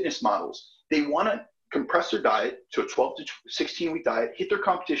of fitness models, they want to compress their diet to a 12 to 16 week diet, hit their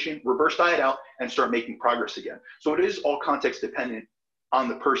competition, reverse diet out, and start making progress again. So it is all context dependent on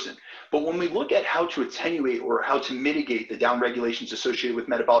the person. But when we look at how to attenuate or how to mitigate the downregulations associated with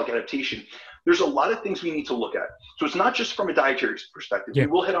metabolic adaptation, there's a lot of things we need to look at. So it's not just from a dietary perspective. We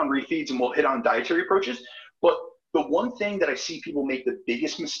will hit on refeeds and we'll hit on dietary approaches. But the one thing that I see people make the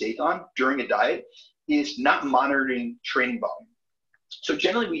biggest mistake on during a diet is not monitoring training volume. So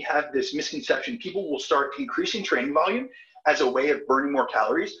generally we have this misconception. People will start increasing training volume as a way of burning more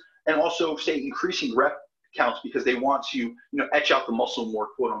calories, and also say increasing rep counts because they want to, etch out the muscle more,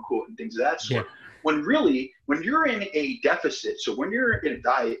 quote unquote, and things of that sort. When really, when you're in a deficit, so when you're in a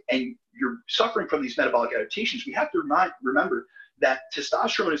diet and you're suffering from these metabolic adaptations, we have to remember that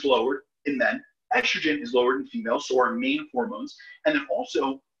testosterone is lowered in men, estrogen is lowered in females, so our main hormones, and then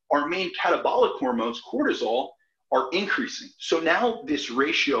also our main catabolic hormones, cortisol, are increasing. So now this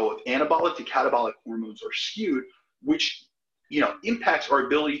ratio of anabolic to catabolic hormones are skewed, which impacts our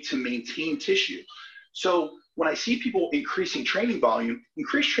ability to maintain tissue. So when I see people increasing training volume,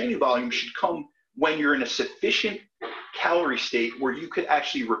 increased training volume should come when you're in a sufficient calorie state where you could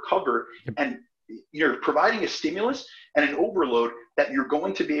actually recover, and you're providing a stimulus and an overload that you're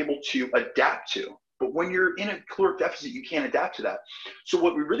going to be able to adapt to. But when you're in a caloric deficit, you can't adapt to that. So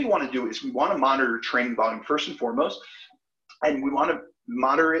what we really want to do is we want to monitor training volume first and foremost, and we want to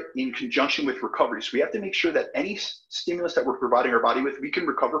monitor it in conjunction with recovery. So we have to make sure that any stimulus that we're providing our body with, we can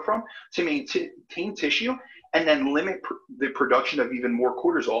recover from to maintain tissue and then limit the production of even more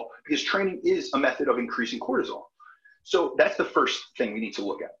cortisol, because training is a method of increasing cortisol. So that's the first thing we need to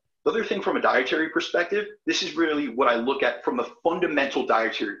look at. The other thing from a dietary perspective, this is really what I look at from a fundamental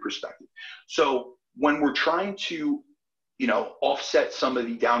dietary perspective. So when we're trying to offset some of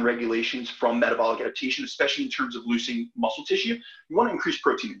the down regulations from metabolic adaptation, especially in terms of losing muscle tissue, you want to increase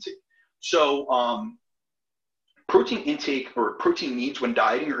protein intake. So protein intake or protein needs when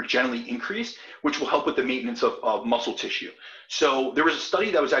dieting are generally increased, which will help with the maintenance of muscle tissue. So there was a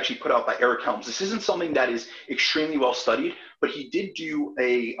study that was actually put out by Eric Helms. This isn't something that is extremely well studied, but he did do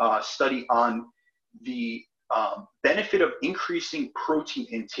a study on the benefit of increasing protein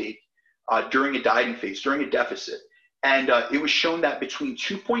intake during a dieting phase, during a deficit. And it was shown that between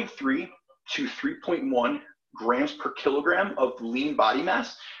 2.3 to 3.1 grams per kilogram of lean body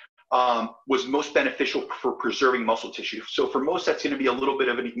mass was most beneficial for preserving muscle tissue. So for most, that's going to be a little bit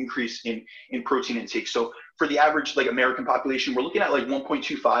of an increase in protein intake. So for the average American population, we're looking at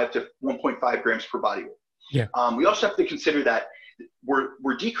 1.25 to 1.5 grams per body weight. We also have to consider that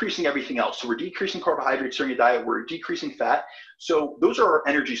we're decreasing everything else. So we're decreasing carbohydrates during a diet, we're decreasing fat. So those are our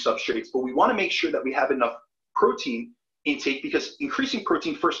energy substrates, but we want to make sure that we have enough protein intake, because increasing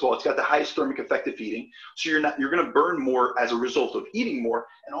protein, first of all, it's got the highest thermic effect of feeding. So you're going to burn more as a result of eating more.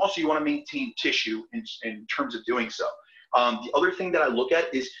 And also you want to maintain tissue in terms of doing so. The other thing that I look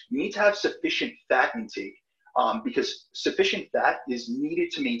at is you need to have sufficient fat intake, because sufficient fat is needed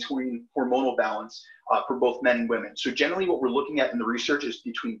to maintain hormonal balance for both men and women. So generally what we're looking at in the research is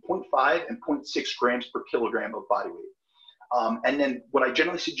between 0.5 and 0.6 grams per kilogram of body weight. And then what I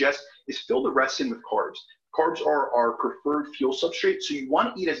generally suggest is fill the rest in with carbs. Carbs are our preferred fuel substrate. So you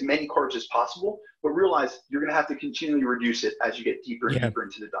want to eat as many carbs as possible, but realize you're going to have to continually reduce it as you get deeper and deeper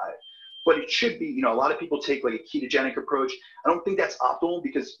into the diet. But it should be, a lot of people take like a ketogenic approach. I don't think that's optimal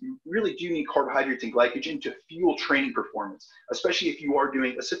because you really do need carbohydrates and glycogen to fuel training performance, especially if you are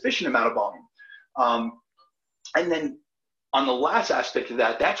doing a sufficient amount of volume. And then on the last aspect of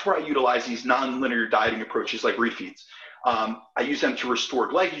that, that's where I utilize these non-linear dieting approaches like refeeds. I use them to restore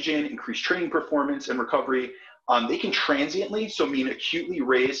glycogen, increase training performance and recovery. They can transiently, so mean acutely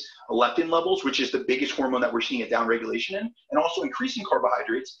raise leptin levels, which is the biggest hormone that we're seeing a downregulation in, and also increasing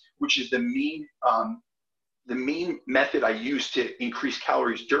carbohydrates, which is the main method I use to increase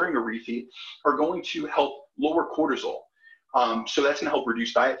calories during a refeed, are going to help lower cortisol. So that's going to help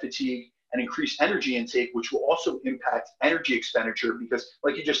reduce diet fatigue and increase energy intake, which will also impact energy expenditure because,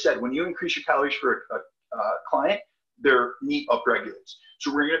 like you just said, when you increase your calories for a client, their NEAT upregulates.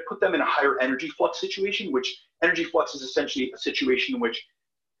 So we're going to put them in a higher energy flux situation, which energy flux is essentially a situation in which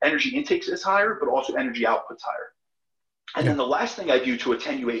energy intake is higher, but also energy output's higher. And then the last thing I do to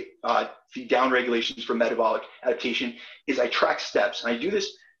attenuate the down regulations for metabolic adaptation is I track steps. And I do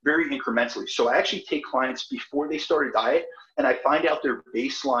this very incrementally. So I actually take clients before they start a diet and I find out their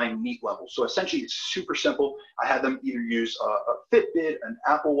baseline NEAT level. So essentially it's super simple. I have them either use a Fitbit, an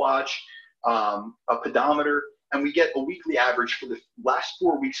Apple Watch, a pedometer, and we get a weekly average for the last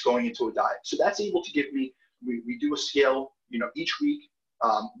 4 weeks going into a diet. So that's able to give me, we do a scale, each week.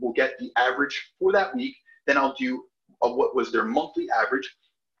 We'll get the average for that week. Then I'll do what was their monthly average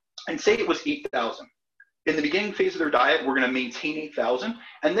and say it was 8,000. In the beginning phase of their diet, we're going to maintain 8,000.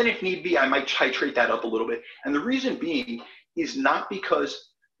 And then if need be, I might titrate that up a little bit. And the reason being is not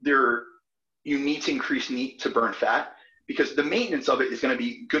because you need to increase NEAT to burn fat, because the maintenance of it is going to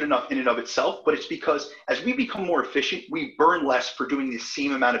be good enough in and of itself, but it's because as we become more efficient, we burn less for doing the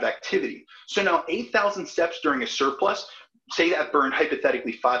same amount of activity. So now 8,000 steps during a surplus, say that burned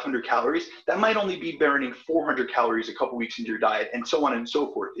hypothetically 500 calories, that might only be burning 400 calories a couple weeks into your diet, and so on and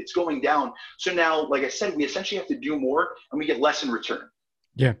so forth. It's going down. So now, like I said, we essentially have to do more and we get less in return.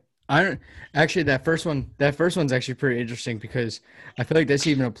 Yeah. That first one's actually pretty interesting because I feel like this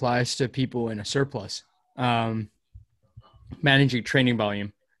even applies to people in a surplus. Managing training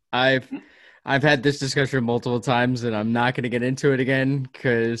volume. I've had this discussion multiple times and I'm not going to get into it again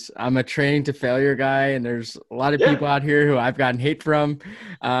because I'm a training to failure guy and there's a lot of people out here who I've gotten hate from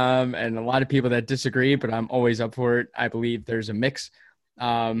and a lot of people that disagree, but I'm always up for it. I believe there's a mix.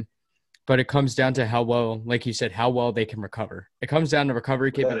 But it comes down to how well, like you said, how well they can recover. It comes down to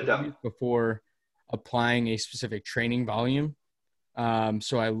recovery capabilities before applying a specific training volume.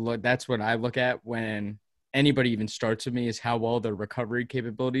 So that's what I look at when anybody even starts with me is how well their recovery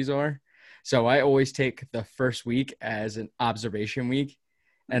capabilities are. So I always take the first week as an observation week.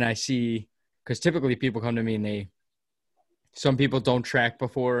 And I see, because typically people come to me and some people don't track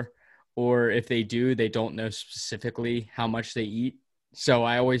before, or if they do, they don't know specifically how much they eat. So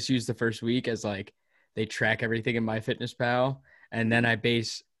I always use the first week as like, they track everything in MyFitnessPal. And then I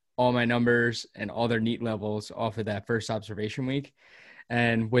base all my numbers and all their NEAT levels off of that first observation week.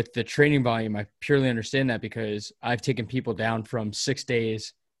 And with the training volume, I purely understand that because I've taken people down from 6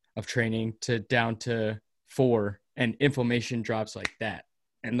 days of training down to 4, and inflammation drops like that.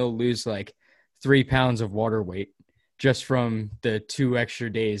 And they'll lose like 3 pounds of water weight just from the 2 extra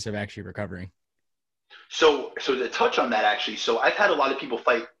days of actually recovering. So to touch on that actually, so I've had a lot of people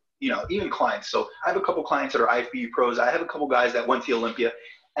fight, even clients. So I have a couple clients that are IFBB pros. I have a couple guys that went to Olympia.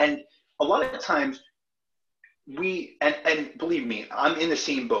 And a lot of times, and believe me, I'm in the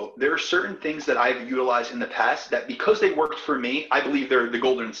same boat. There are certain things that I've utilized in the past that because they worked for me, I believe they're the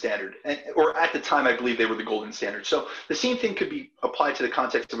golden standard. Or at the time, I believe they were the golden standard. So the same thing could be applied to the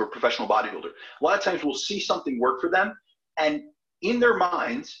context of a professional bodybuilder. A lot of times we'll see something work for them, and in their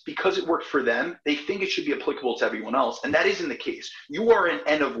minds, because it worked for them, they think it should be applicable to everyone else. And that isn't the case. You are an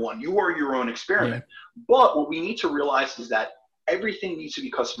N of one. You are your own experiment. Yeah. But what we need to realize is that everything needs to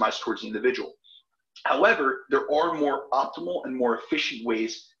be customized towards the individual. However, there are more optimal and more efficient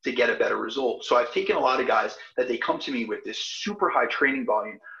ways to get a better result. So I've taken a lot of guys that they come to me with this super high training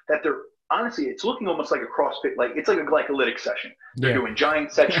volume that they're honestly, it's looking almost like a CrossFit, like it's like a glycolytic session. They're doing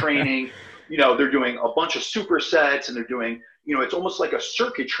giant set training, they're doing a bunch of supersets and they're doing, it's almost like a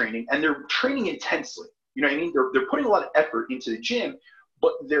circuit training and they're training intensely. You know what I mean? They're putting a lot of effort into the gym,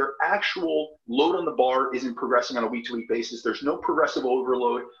 but their actual load on the bar isn't progressing on a week-to-week basis. There's no progressive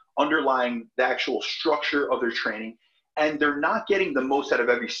overload underlying the actual structure of their training. and they're not getting the most out of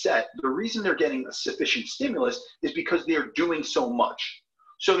every set. The reason they're getting a sufficient stimulus is because they're doing so much.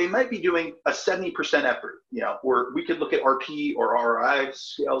 So they might be doing a 70% effort, or we could look at RP or RI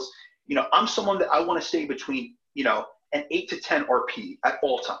scales. I'm someone that I want to stay between, an 8 to 10 RP at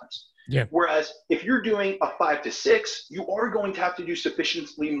all times. Yeah. Whereas if you're doing a 5 to 6, you are going to have to do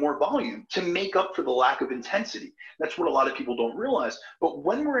sufficiently more volume to make up for the lack of intensity. That's what a lot of people don't realize. But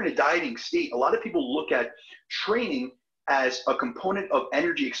when we're in a dieting state, a lot of people look at training as a component of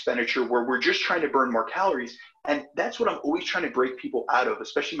energy expenditure where we're just trying to burn more calories. And that's what I'm always trying to break people out of,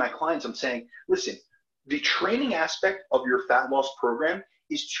 especially my clients. I'm saying, listen, the training aspect of your fat loss program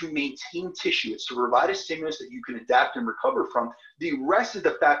is to maintain tissue. It's to provide a stimulus that you can adapt and recover from. The rest of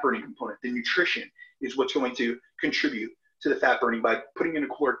the fat burning component, the nutrition, is what's going to contribute to the fat burning by putting you in a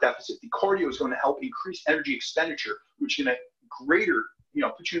caloric deficit. The cardio is going to help increase energy expenditure, which is going to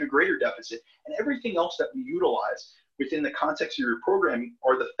put you in a greater deficit. And everything else that we utilize within the context of your programming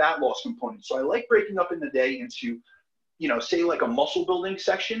are the fat loss components. So I like breaking up in the day into, say like a muscle building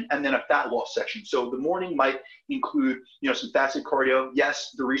section and then a fat loss section. So the morning might include, some fasted cardio.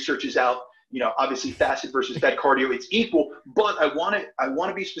 Yes, the research is out, obviously fasted versus fed cardio, it's equal, but I want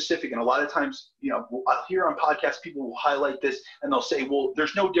to be specific. And a lot of times, I'll hear on podcasts, people will highlight this and they'll say, well,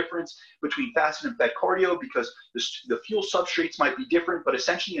 there's no difference between fasted and fed cardio because the fuel substrates might be different, but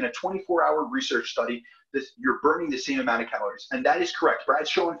essentially in a 24-hour research study, you're burning the same amount of calories. And that is correct. Brad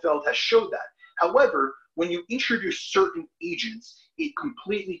Schoenfeld has showed that. However, when you introduce certain agents, it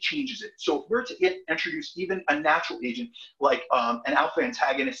completely changes it. So if we're to introduce even a natural agent like an alpha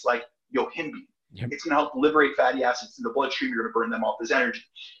antagonist like yohimbine, it's going to help liberate fatty acids in the bloodstream. You're going to burn them off as energy.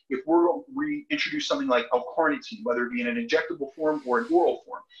 If we introduce something like L-carnitine, whether it be in an injectable form or an oral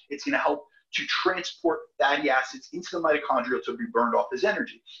form, it's going to help to transport fatty acids into the mitochondria to be burned off as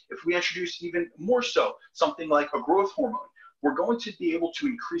energy. If we introduce even more so something like a growth hormone, we're going to be able to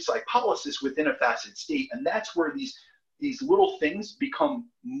increase lipolysis within a fasted state. And that's where these little things become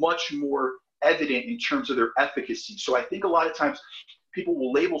much more evident in terms of their efficacy. So I think a lot of times people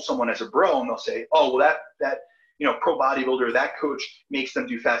will label someone as a bro and they'll say, oh, well, that pro bodybuilder, that coach makes them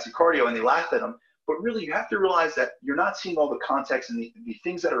do fasted cardio, and they laugh at them. But really, you have to realize that you're not seeing all the context and the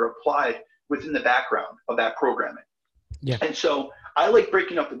things that are applied within the background of that programming. Yeah. And so I like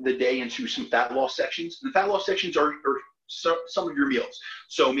breaking up the day into some fat loss sections. The fat loss sections are some of your meals.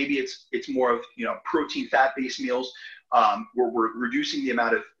 So maybe it's more of, protein fat-based meals where we're reducing the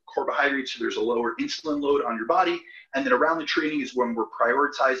amount of carbohydrates so there's a lower insulin load on your body. And then around the training is when we're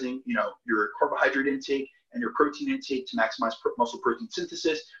prioritizing, your carbohydrate intake and your protein intake to maximize muscle protein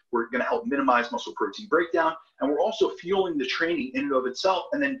synthesis. We're going to help minimize muscle protein breakdown. And we're also fueling the training in and of itself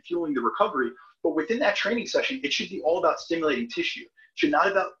and then fueling the recovery. But within that training session, it should be all about stimulating tissue. It should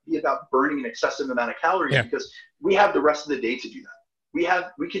not be about burning an excessive amount of calories because we have the rest of the day to do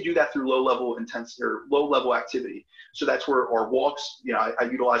that. We could do that through low level intensity or low level activity. So that's where our walks, I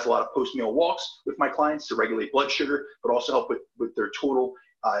utilize a lot of post-meal walks with my clients to regulate blood sugar, but also help with their total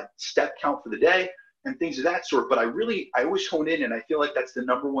step count for the day and things of that sort. But I always hone in, and I feel like that's the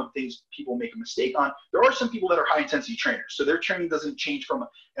number one things people make a mistake on. There are some people that are high intensity trainers. So their training doesn't change from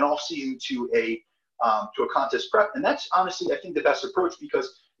an off season to a contest prep. And that's honestly, I think, the best approach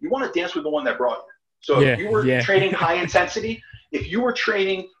because you want to dance with the one that brought you. So if you were training high intensity, if you were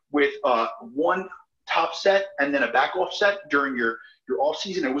training with one top set and then a back off set during your off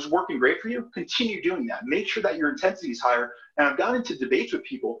season, it was working great for you, continue doing that. Make sure that your intensity is higher. And I've gotten into debates with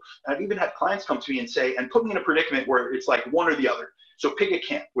people, and I've even had clients come to me and say, and put me in a predicament where it's like one or the other. So pick a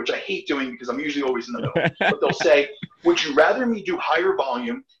camp, which I hate doing because I'm usually always in the middle. But they'll say, would you rather me do higher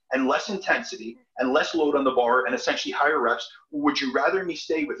volume and less intensity and less load on the bar and essentially higher reps? Or would you rather me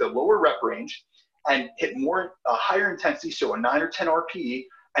stay with a lower rep range and hit a higher intensity, so a 9 or 10 RPE,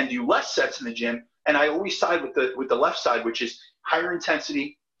 and do less sets in the gym? And I always side with the left side, which is higher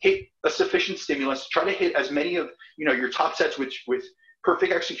intensity, hit a sufficient stimulus, try to hit as many of your top sets with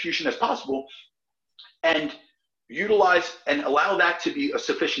perfect execution as possible, and utilize and allow that to be a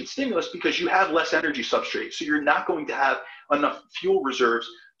sufficient stimulus because you have less energy substrate. So you're not going to have enough fuel reserves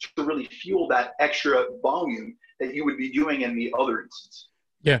to really fuel that extra volume that you would be doing in the other instance.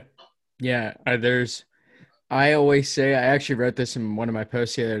 Yeah. I always say, I actually wrote this in one of my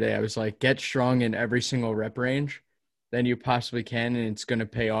posts the other day. I was like, get strong in every single rep range than you possibly can, and it's going to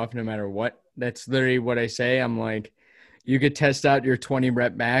pay off no matter what. That's literally what I say. I'm like, you could test out your 20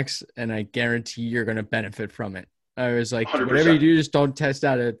 rep max, and I guarantee you're going to benefit from it. I was like, 100%. Whatever you do, just don't test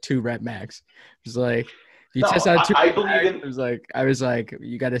out a 2 rep max. It was like, if you test out 2 rep max, I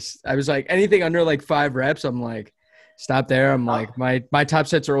was like, anything under like 5 reps, I'm like, stop there. I'm like, my top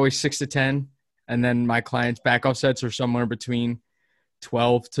sets are always 6 to 10. And then my clients' back off sets are somewhere between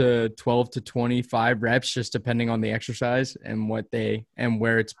 12 to 25 reps, just depending on the exercise and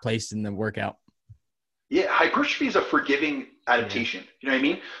where it's placed in the workout. Yeah, hypertrophy is a forgiving adaptation. You know what I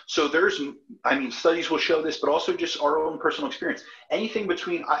mean? So studies will show this, but also just our own personal experience. Anything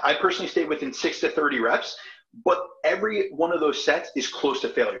between, I personally stay within 6 to 30 reps, but every one of those sets is close to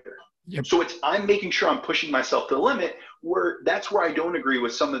failure. Yep. So I'm making sure I'm pushing myself to the limit, that's where I don't agree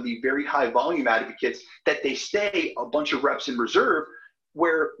with some of the very high volume advocates that they stay a bunch of reps in reserve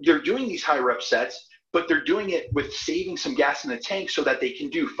where they're doing these high rep sets, but they're doing it with saving some gas in the tank so that they can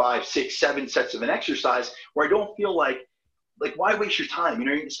do 5, 6, 7 sets of an exercise where I don't feel like why waste your time, you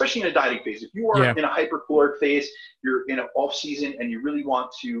know, especially in a dieting phase. If you are in a hypercaloric phase, you're in an off season and you really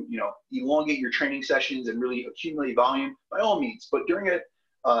want to, you know, elongate your training sessions and really accumulate volume, by all means. But during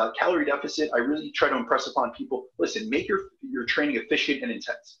a calorie deficit, I really try to impress upon people, listen, make your training efficient and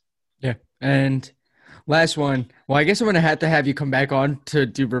intense. Yeah. And last one. Well, I guess I'm going to have you come back on to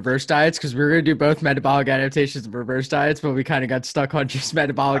do reverse diets because we were going to do both metabolic adaptations and reverse diets, but we kind of got stuck on just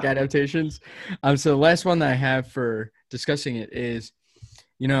metabolic adaptations. So the last one that I have for discussing it is,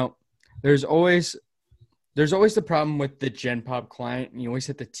 you know, there's always the problem with the Gen Pop client. And you always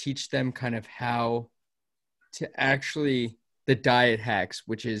have to teach them kind of how to actually the diet hacks,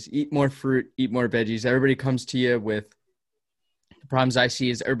 which is eat more fruit, eat more veggies. Everybody comes to you with the problems I see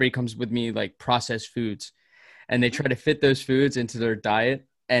is everybody comes with me like processed foods and they try to fit those foods into their diet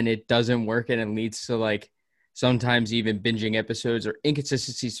and it doesn't work. And it leads to like sometimes even binging episodes or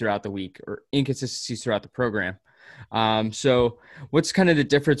inconsistencies throughout the week or inconsistencies throughout the program. So what's kind of the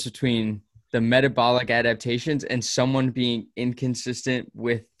difference between the metabolic adaptations and someone being inconsistent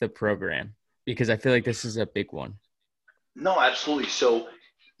with the program? Because I feel like this is a big one. No, absolutely. So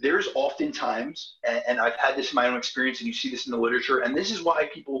there's oftentimes, and I've had this in my own experience, and you see this in the literature, and this is why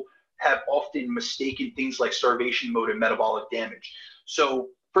people have often mistaken things like starvation mode and metabolic damage. So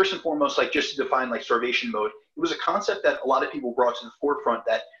first and foremost, like just to define like starvation mode, it was a concept that a lot of people brought to the forefront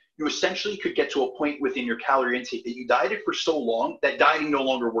that you essentially could get to a point within your calorie intake that you dieted for so long that dieting no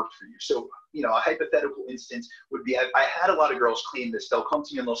longer worked for you. So, you know, a hypothetical instance would be, I had a lot of girls claim this. They'll come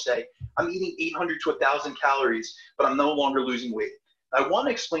to me and they'll say, I'm eating 800 to 1,000 calories, but I'm no longer losing weight. I want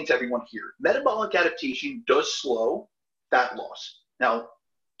to explain to everyone here, metabolic adaptation does slow fat loss. Now,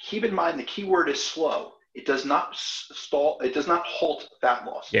 keep in mind the key word is slow. It does not stall. It does not halt fat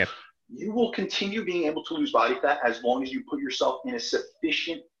loss. Yeah. You will continue being able to lose body fat as long as you put yourself in a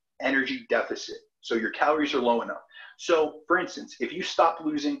sufficient energy deficit. So your calories are low enough. So for instance, if you stop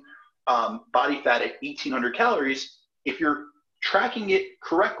losing body fat at 1,800 calories, if you're tracking it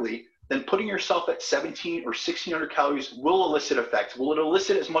correctly, then putting yourself at 1,700 or 1,600 calories will elicit effect. Will it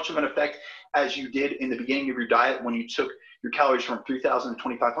elicit as much of an effect as you did in the beginning of your diet when you took your calories from 3,000 to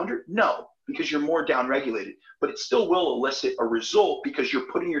 2,500? No, because you're more down-regulated. But it still will elicit a result because you're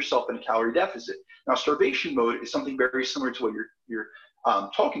putting yourself in a calorie deficit. Now, starvation mode is something very similar to what you're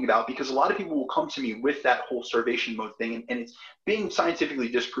talking about, because a lot of people will come to me with that whole starvation mode thing, and it's being scientifically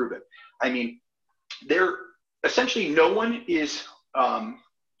disproven. I mean, essentially no one is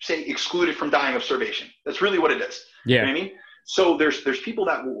say excluded from dying of starvation. That's really what it is. Yeah. You know what I mean? So there's people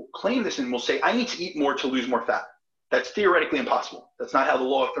that will claim this and will say, I need to eat more to lose more fat. That's theoretically impossible. That's not how the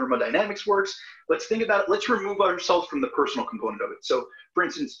law of thermodynamics works. Let's think about it. Let's remove ourselves from the personal component of it. So for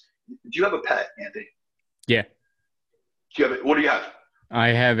instance, do you have a pet, Anthony? Yeah. What do you have? I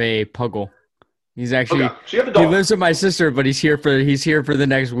have a puggle. He's actually, okay. So you have a dog. He lives with my sister, but he's here for the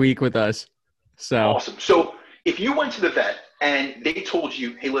next week with us. So awesome. So if you went to the vet and they told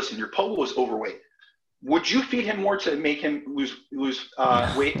you, hey, listen, your puggle is overweight, would you feed him more to make him lose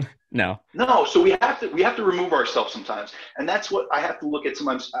weight? No. No. So we have to remove ourselves sometimes. And that's what I have to look at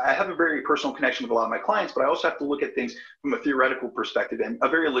sometimes. I have a very personal connection with a lot of my clients, but I also have to look at things from a theoretical perspective and a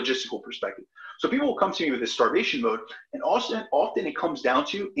very logistical perspective. So people will come to me with this starvation mode, and often it comes down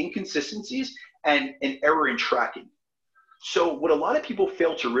to inconsistencies and an error in tracking. So what a lot of people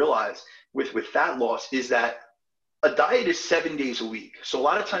fail to realize with fat loss is that a diet is 7 days a week. So a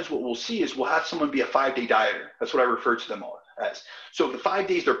lot of times what we'll see is we'll have someone be a 5-day dieter. That's what I refer to them all as. So the 5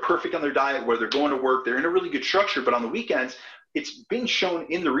 days, they're perfect on their diet, where they're going to work, they're in a really good structure, but on the weekends, it's being shown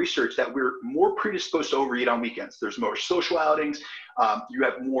in the research that we're more predisposed to overeat on weekends. There's more social outings, you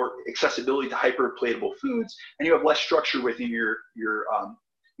have more accessibility to hyperpalatable foods, and you have less structure within your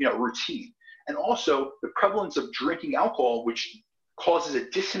routine. And also the prevalence of drinking alcohol, which causes a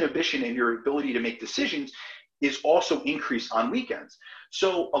disinhibition in your ability to make decisions, is also increased on weekends.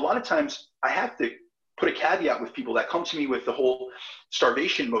 So a lot of times I have to put a caveat with people that come to me with the whole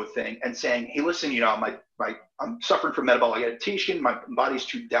starvation mode thing and saying, hey, listen, I'm suffering from metabolic adaptation. My body's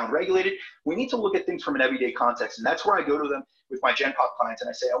too downregulated. We need to look at things from an everyday context. And that's where I go to them with my Gen Pop clients and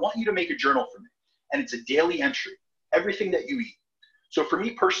I say, I want you to make a journal for me. And it's a daily entry, everything that you eat. So for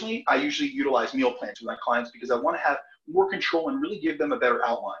me personally, I usually utilize meal plans with my clients because I want to have more control and really give them a better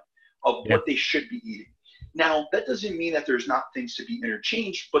outline of what they should be eating. Now, that doesn't mean that there's not things to be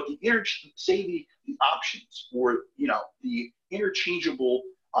interchanged, but the options or, the interchangeable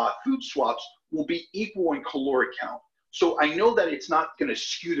food swaps will be equal in caloric count. So I know that it's not going to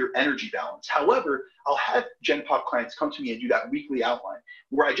skew their energy balance. However, I'll have Gen Pop clients come to me and do that weekly outline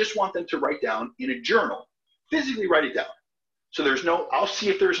where I just want them to write down in a journal, physically write it down. So I'll see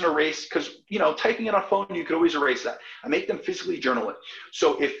if there's an erase because, typing it on a phone, you could always erase that. I make them physically journal it.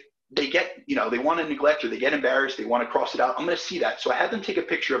 So if they get, they want to neglect or they get embarrassed, they want to cross it out, I'm going to see that. So I have them take a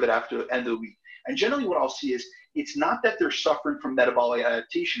picture of it after the end of the week. And generally what I'll see is it's not that they're suffering from metabolic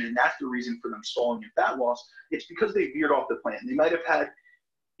adaptation and that's the reason for them stalling in fat loss. It's because they veered off the plan. They might have had,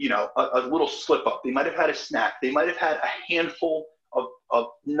 a little slip up. They might have had a snack. They might have had a handful of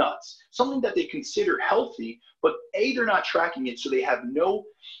nuts, something that they consider healthy, but they're not tracking it. So they have no,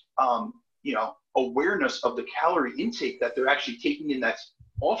 awareness of the calorie intake that they're actually taking in that's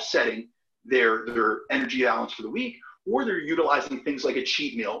offsetting their energy balance for the week, or they're utilizing things like a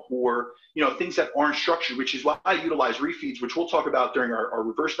cheat meal or, things that aren't structured, which is why I utilize refeeds, which we'll talk about during our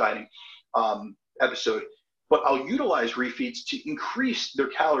reverse dieting episode. But I'll utilize refeeds to increase their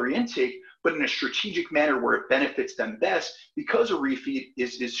calorie intake, but in a strategic manner where it benefits them best because a refeed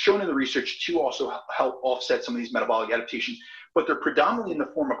is shown in the research to also help offset some of these metabolic adaptations, but they're predominantly in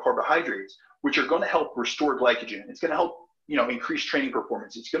the form of carbohydrates, which are going to help restore glycogen. It's going to help increase training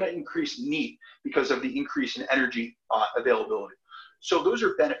performance. It's going to increase NEAT because of the increase in energy availability. So those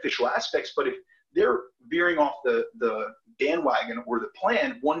are beneficial aspects, but if they're veering off the bandwagon or the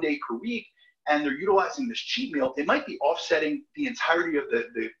plan one day per week, and they're utilizing this cheat meal, it might be offsetting the entirety of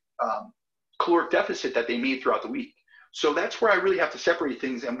the caloric deficit that they made throughout the week. So that's where I really have to separate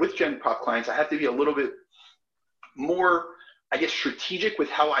things. And with Gen Pop clients, I have to be a little bit more, strategic with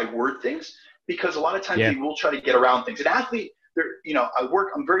how I word things, because a lot of times they will try to get around things. An athlete,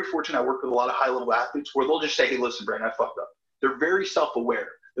 I'm very fortunate. I work with a lot of high-level athletes where they'll just say, hey, listen, Brandon, I fucked up. They're very self-aware.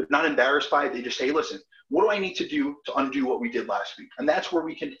 They're not embarrassed by it. They just say, hey, listen, what do I need to do to undo what we did last week? And that's where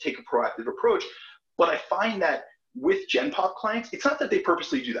we can take a proactive approach. But I find that with Gen Pop clients, it's not that they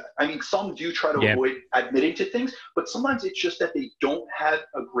purposely do that. I mean, some do try to avoid admitting to things, but sometimes it's just that they don't have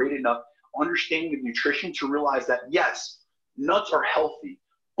a great enough understanding of nutrition to realize that, yes, nuts are healthy,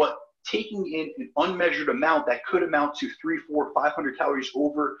 but taking in an unmeasured amount that could amount to 300, 400, 500 calories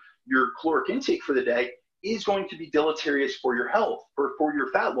over your caloric intake for the day is going to be deleterious for your health or for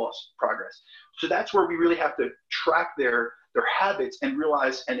your fat loss progress. So that's where we really have to track their habits and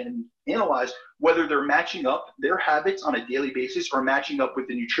realize and analyze whether they're matching up their habits on a daily basis or matching up with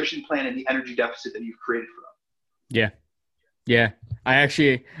the nutrition plan and the energy deficit that you've created for them. Yeah.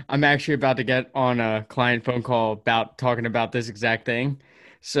 I'm actually about to get on a client phone call about talking about this exact thing.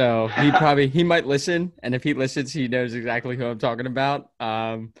 So he might listen. And if he listens, he knows exactly who I'm talking about.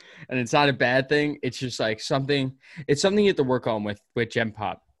 And it's not a bad thing. It's just like something you have to work on with Gen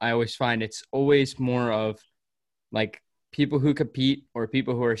Pop. I always find it's always more of like people who compete or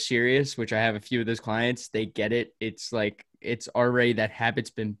people who are serious, which I have a few of those clients, they get it. It's like, it's already that habit's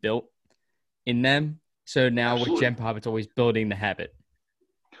been built in them. So now with Gen Pop, it's always building the habit.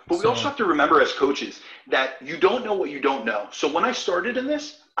 But we also have to remember as coaches that you don't know what you don't know. So when I started in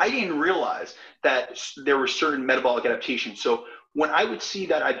this, I didn't realize that there were certain metabolic adaptations. So when I would see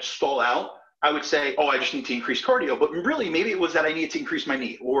that I'd stall out, I would say, oh, I just need to increase cardio. But really, maybe it was that I needed to increase my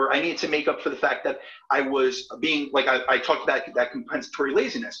NEAT, or I needed to make up for the fact that I was being, like I talked about that compensatory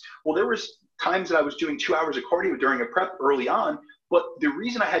laziness. Well, there was times that I was doing 2 hours of cardio during a prep early on. But the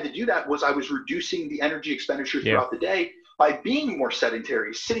reason I had to do that was I was reducing the energy expenditure throughout the day by being more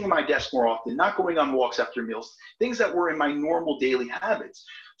sedentary, sitting at my desk more often, not going on walks after meals, things that were in my normal daily habits.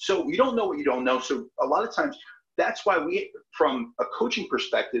 So you don't know what you don't know. So a lot of times that's why we, from a coaching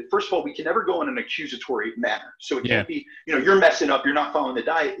perspective, first of all, we can never go in an accusatory manner. So it can't be, you're messing up, you're not following the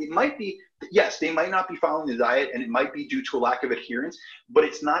diet. It might be, yes, they might not be following the diet and it might be due to a lack of adherence, but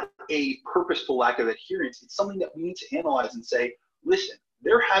it's not a purposeful lack of adherence. It's something that we need to analyze and say, listen,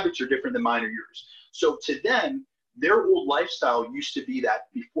 their habits are different than mine or yours. So to them, their old lifestyle used to be that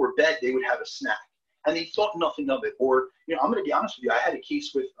before bed, they would have a snack and they thought nothing of it. Or, I'm going to be honest with you. I had a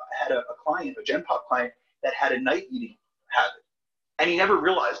case with, I had a client, a Gen Pop client that had a night eating habit and he never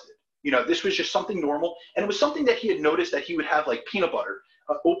realized it. This was just something normal. And it was something that he had noticed that he would have like peanut butter,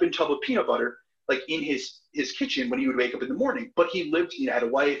 an open tub of peanut butter like in his kitchen when he would wake up in the morning. But he lived, had a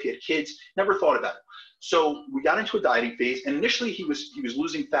wife, he had kids, never thought about it. So we got into a dieting phase, and initially he was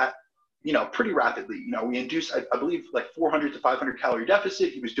losing fat, pretty rapidly. We induced, I believe, like 400 to 500 calorie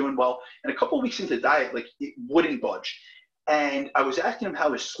deficit. He was doing well. And a couple of weeks into the diet, like it wouldn't budge. And I was asking him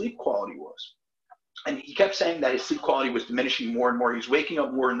how his sleep quality was. And he kept saying that his sleep quality was diminishing more and more. He was waking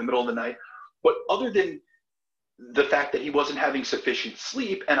up more in the middle of the night. But other than the fact that he wasn't having sufficient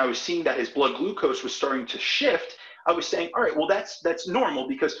sleep, and I was seeing that his blood glucose was starting to shift, I was saying, all right, well, that's normal,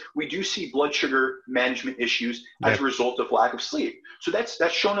 because we do see blood sugar management issues as a result of lack of sleep. So that's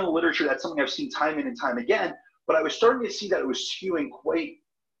shown in the literature. That's something I've seen time in and time again. But I was starting to see that it was skewing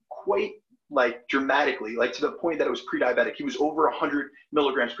quite like dramatically, like to the point that it was pre-diabetic. He was over 100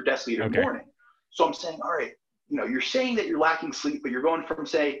 milligrams per deciliter in the morning. So I'm saying, all right, you're saying that you're lacking sleep, but you're going from,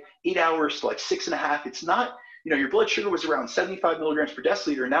 say, 8 hours to like 6.5. It's not, your blood sugar was around 75 milligrams per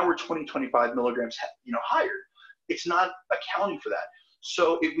deciliter. Now we're 25 milligrams, higher. It's not accounting for that.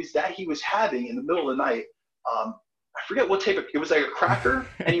 So it was that he was having in the middle of the night, I forget what type of, it was like a cracker,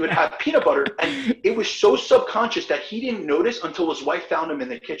 and he would have peanut butter. And it was so subconscious that he didn't notice until his wife found him in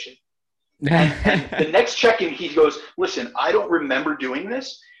the kitchen. And the next check-in, he goes, listen, I don't remember doing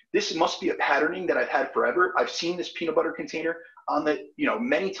this. This must be a patterning that I've had forever. I've seen this peanut butter container on the,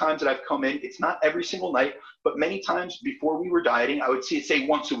 many times that I've come in. It's not every single night, but many times before we were dieting, I would see it, say,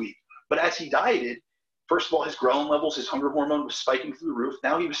 once a week. But as he dieted, first of all, his ghrelin levels, his hunger hormone was spiking through the roof.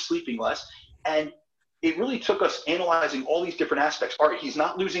 Now he was sleeping less. And it really took us analyzing all these different aspects. All right, he's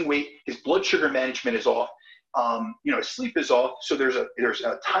not losing weight. His blood sugar management is off. His sleep is off. So there's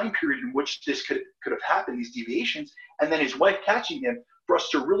a time period in which this could have happened, these deviations. And then his wife catching him, for us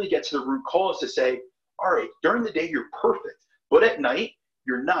to really get to the root cause, to say, all right, during the day, you're perfect, but at night,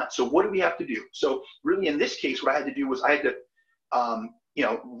 you're not. So what do we have to do? So really in this case, what I had to do was I had to,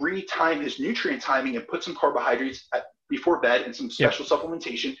 re-time his nutrient timing and put some carbohydrates before bed and some special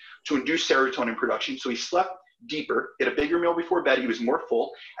supplementation to induce serotonin production. So he slept deeper, had a bigger meal before bed. He was more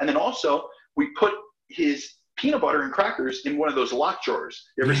full. And then also we put his peanut butter and crackers in one of those lock drawers.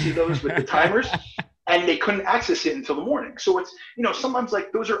 You ever see those with the timers? And they couldn't access it until the morning. So it's, sometimes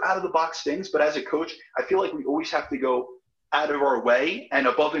like those are out of the box things, but as a coach, I feel like we always have to go out of our way and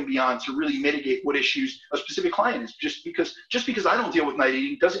above and beyond to really mitigate what issues a specific client is. Just because I don't deal with night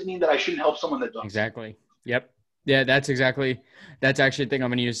eating doesn't mean that I shouldn't help someone that does. Exactly. Yep. Yeah, that's actually the thing. I'm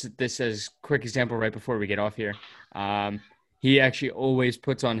going to use this as a quick example right before we get off here. He actually always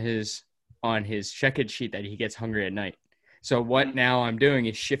puts on his check-in sheet that he gets hungry at night. So what now I'm doing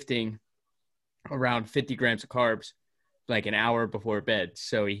is shifting around 50 grams of carbs like an hour before bed.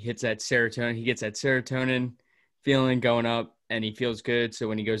 So he gets that serotonin feeling going up, and he feels good. So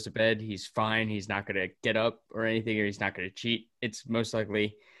when he goes to bed, he's fine. He's not going to get up or anything, or he's not going to cheat. It's most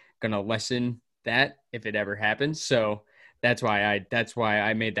likely going to lessen that if it ever happens. So that's why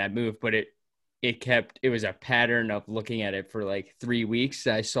I made that move. But it was a pattern of looking at it for like 3 weeks.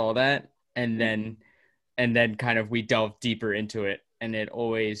 I saw that. And then kind of we delved deeper into it, and it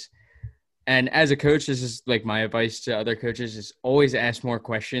always, and as a coach, this is like my advice to other coaches, is always ask more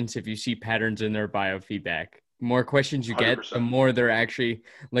questions. If you see patterns in their biofeedback, more questions you get, 100%. the more they're actually,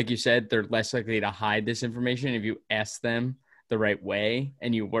 like you said, they're less likely to hide this information. If you ask them the right way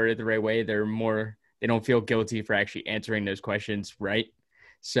and you word it the right way, they don't feel guilty for actually answering those questions right.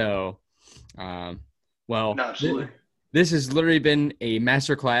 So, No, absolutely. This has literally been a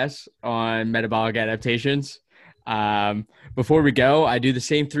masterclass on metabolic adaptations. Before we go, I do the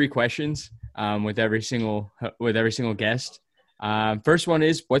same 3 questions with every single guest. First one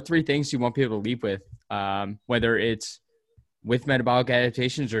is, what 3 things do you want people to leave with, whether it's with metabolic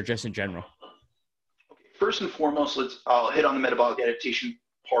adaptations or just in general? Okay, first and foremost, I'll hit on the metabolic adaptation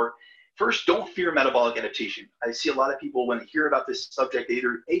part. First, don't fear metabolic adaptation. I see a lot of people, when they hear about this subject, they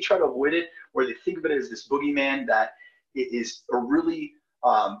either try to avoid it, or they think of it as this boogeyman that it is a really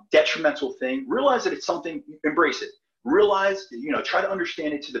detrimental thing. Realize that it's something, embrace it. Realize, try to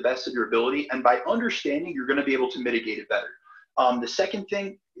understand it to the best of your ability. And by understanding, you're going to be able to mitigate it better. The second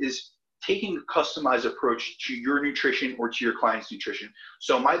thing is taking a customized approach to your nutrition or to your client's nutrition.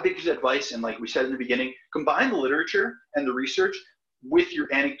 So my biggest advice, and like we said in the beginning, combine the literature and the research with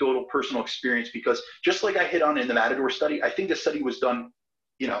your anecdotal personal experience, because just like I hit on in the Matador study, I think the study was done,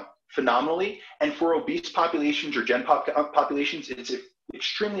 phenomenally. And for obese populations or gen populations, it's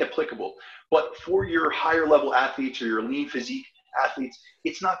extremely applicable. But for your higher level athletes or your lean physique athletes,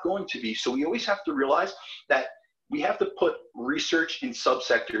 it's not going to be. So we always have to realize that we have to put research in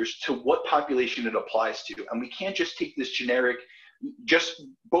subsectors to what population it applies to. And we can't just take this generic, just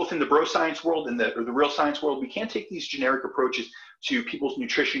both in the bro science world and the real science world, we can't take these generic approaches to people's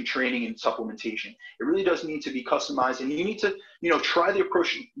nutrition, training, and supplementation. It really does need to be customized, and you need to, try the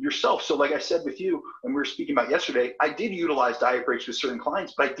approach yourself. So like I said with you, when we were speaking about yesterday, I did utilize diet breaks with certain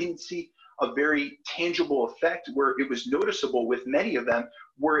clients, but I didn't see a very tangible effect where it was noticeable with many of them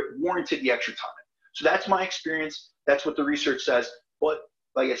where it warranted the extra time. So that's my experience. That's what the research says. But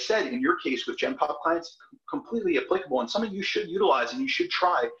like I said, in your case with Gen Pop clients, completely applicable and something you should utilize and you should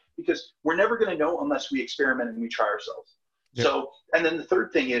try, because we're never going to know unless we experiment and we try ourselves. Yep. So, and then the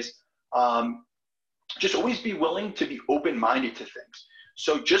third thing is just always be willing to be open-minded to things.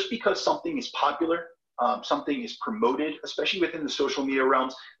 So just because something is popular, something is promoted, especially within the social media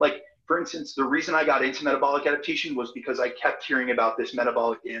realms, like for instance, the reason I got into metabolic adaptation was because I kept hearing about this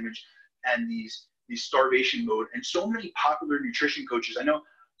metabolic damage and these starvation mode, and so many popular nutrition coaches. I know,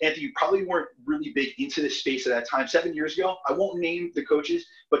 Anthony, you probably weren't really big into this space at that time. 7 years ago, I won't name the coaches,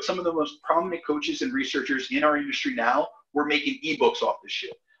 but some of the most prominent coaches and researchers in our industry now were making ebooks off this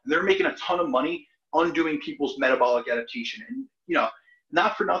shit. And they're making a ton of money undoing people's metabolic adaptation. And,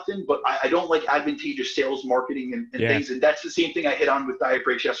 not for nothing, but I don't like advantageous sales marketing and things. And that's the same thing I hit on with diet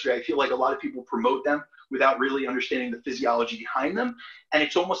breaks yesterday. I feel like a lot of people promote them without really understanding the physiology behind them. And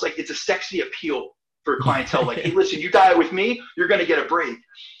it's almost like it's a sexy appeal for clientele. Like, hey, listen, you diet with me, you're going to get a break.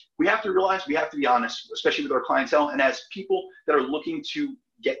 We have to realize we have to be honest, especially with our clientele. And as people that are looking to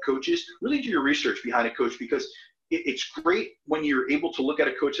get coaches, really do your research behind a coach, because it's great when you're able to look at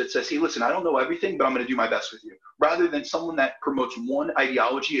a coach that says, hey, listen, I don't know everything, but I'm going to do my best with you, rather than someone that promotes one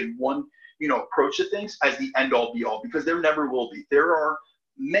ideology and one, approach to things as the end all be all, because there never will be. There are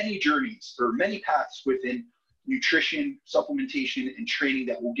many journeys or many paths within nutrition, supplementation, and training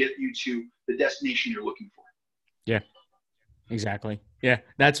that will get you to the destination you're looking for. Yeah, exactly. Yeah,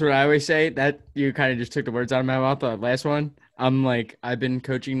 that's what I always say. That you kind of just took the words out of my mouth. The last one, I've been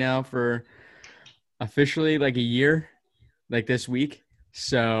coaching now for officially like a year, like this week.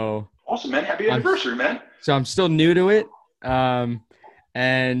 So awesome, man. Happy anniversary, man. So I'm still new to it.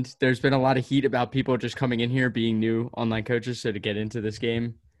 And there's been a lot of heat about people just coming in here being new online coaches. So to get into this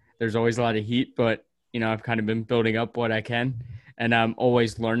game, there's always a lot of heat, but I've kind of been building up what I can, and I'm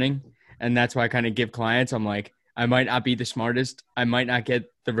always learning. And that's why I kind of give clients, I'm like, I might not be the smartest. I might not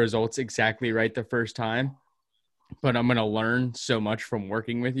get the results exactly right the first time, but I'm going to learn so much from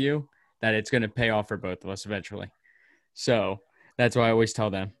working with you that it's going to pay off for both of us eventually. So that's why I always tell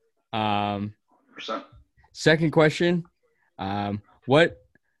them. 100%. Second question. What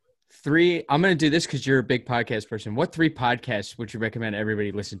three, I'm going to do this because you're a big podcast person. What 3 podcasts would you recommend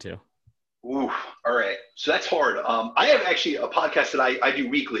everybody listen to? Ooh, all right. So that's hard. I have actually a podcast that I do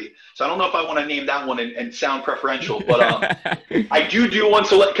weekly. So I don't know if I want to name that one and sound preferential, but I do one.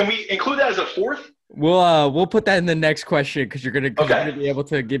 So can we include that as a fourth? We'll put that in the next question because you're gonna be able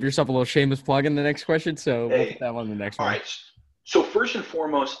to give yourself a little shameless plug in the next question. So we'll put that one in the next one. All right. So first and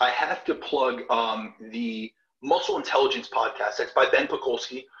foremost, I have to plug the Muscle Intelligence podcast. That's by Ben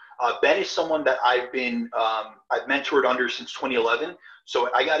Pakulski. Ben is someone that I've mentored under since 2011. So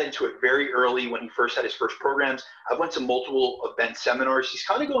I got into it very early when he first had his first programs. I went to multiple of Ben's seminars. He's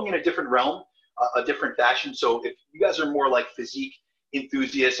kind of going in a different realm, a different fashion. So if you guys are more like physique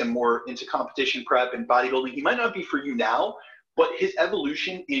enthusiasts and more into competition prep and bodybuilding, he might not be for you now, but his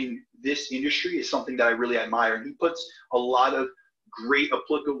evolution in this industry is something that I really admire. And he puts a lot of great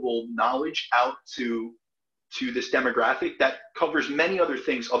applicable knowledge out to this demographic that covers many other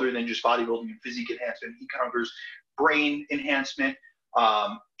things other than just bodybuilding and physique enhancement. He covers brain enhancement,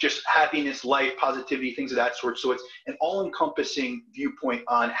 just happiness, life, positivity, things of that sort. So it's an all-encompassing viewpoint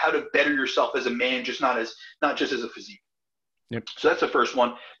on how to better yourself as a man, not just as a physique. Yep. So that's the first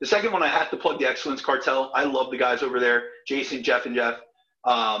one. The second one, I have to plug the Excellence Cartel. I love the guys over there, Jason, Jeff, and Jeff.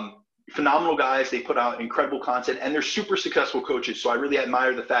 Phenomenal guys. They put out incredible content, and they're super successful coaches. So I really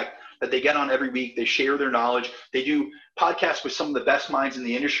admire the fact that they get on every week. They share their knowledge. They do podcasts with some of the best minds in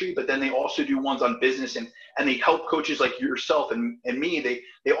the industry, but then they also do ones on business, and they help coaches like yourself and me.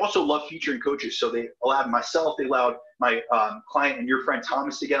 They also love featuring coaches. So they allowed myself, they allowed my client and your friend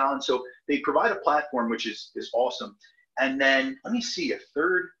Thomas to get on. So they provide a platform, which is awesome. And then let me see a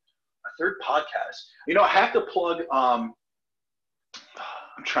third podcast. I have to plug.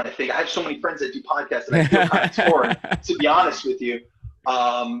 I'm trying to think. I have so many friends that do podcasts that I feel kind of torn, to be honest with you.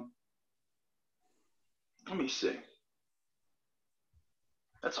 Let me see.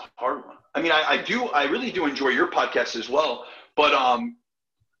 That's a hard one. I mean, I really do enjoy your podcast as well. But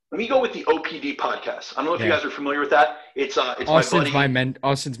let me go with the OPD podcast. I don't know if you guys are familiar with that. It's Austin's my buddy.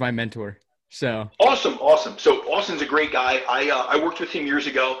 Austin's my mentor. So awesome. So Austin's a great guy. I worked with him years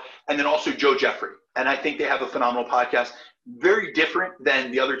ago, and then also Joe Jeffrey. And I think they have a phenomenal podcast. Very different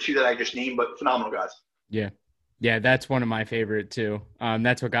than the other two that I just named, but phenomenal guys. Yeah. Yeah, that's one of my favorite too.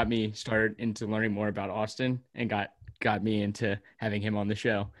 That's what got me started into learning more about Austin and got me into having him on the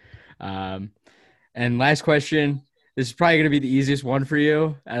show. And last question. This is probably going to be the easiest one for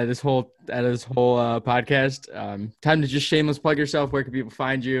you out of this whole podcast. Time to just shameless plug yourself. Where can people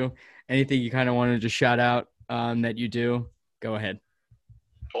find you? Anything you kind of want to just shout out that you do? Go ahead.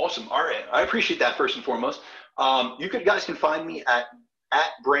 Awesome. All right. I appreciate that first and foremost. You guys can find me at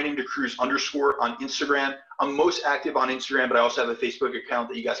Brandon DaCruz _ on Instagram. I'm most active on Instagram, but I also have a Facebook account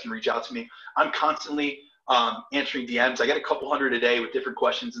that you guys can reach out to me. I'm constantly answering DMs. I get a couple hundred a day with different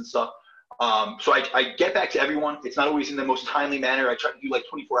questions and stuff. So I get back to everyone. It's not always in the most timely manner. I try to do like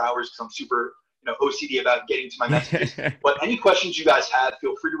 24 hours because I'm super OCD about getting to my messages. But any questions you guys have,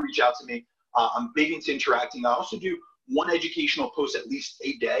 feel free to reach out to me. I'm big into interacting. I also do one educational post at least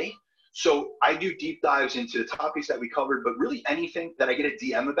a day. So I do deep dives into the topics that we covered, but really anything that I get a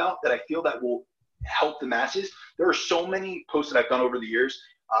DM about that I feel that will help the masses. There are so many posts that I've done over the years.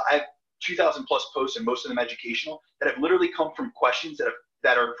 I have 2,000 plus posts, and most of them educational, that have literally come from questions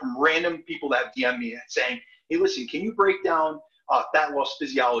that are from random people that have DM'd me saying, hey, listen, can you break down fat loss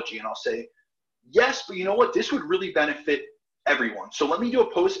physiology? And I'll say, yes, but you know what? This would really benefit everyone. So let me do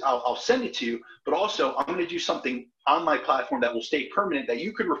a post. I'll send it to you, but also I'm going to do something on my platform that will stay permanent that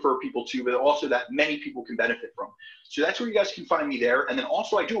you could refer people to, but also that many people can benefit from. So that's where you guys can find me there. And then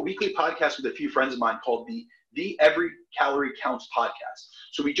also I do a weekly podcast with a few friends of mine called the Every Calorie Counts podcast.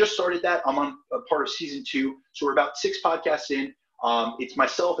 So we just started that. I'm on a part of season 2. So we're about 6 podcasts in. It's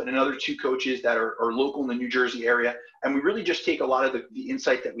myself and another 2 coaches that are local in the New Jersey area. And we really just take a lot of the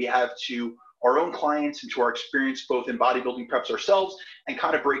insight that we have to our own clients and to our experience both in bodybuilding preps ourselves and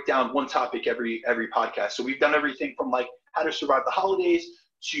kind of break down one topic every podcast. So we've done everything from like how to survive the holidays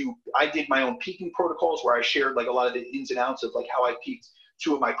to I did my own peaking protocols where I shared like a lot of the ins and outs of like how I peaked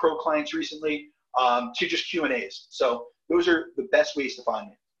 2 of my pro clients recently, to just Q&As. So those are the best ways to find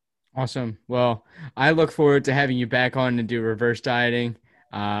me. Awesome. Well, I look forward to having you back on to do reverse dieting.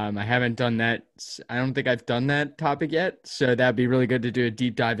 I haven't done that. I don't think I've done that topic yet. So that'd be really good to do a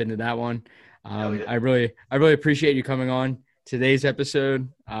deep dive into that one. Yeah. I really appreciate you coming on today's episode.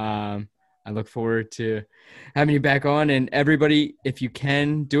 I look forward to having you back on. And everybody, if you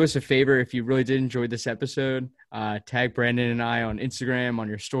can, do us a favor. If you really did enjoy this episode, tag Brandon and I on Instagram, on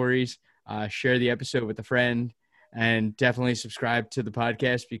your stories, share the episode with a friend, and definitely subscribe to the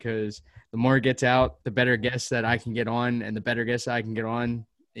podcast because the more it gets out, the better guests that I can get on, and the better guests I can get on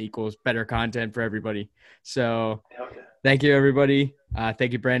equals better content for everybody. So thank you, everybody.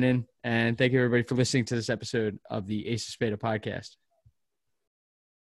 Thank you, Brandon. And thank you, everybody, for listening to this episode of the Ace of Spada podcast.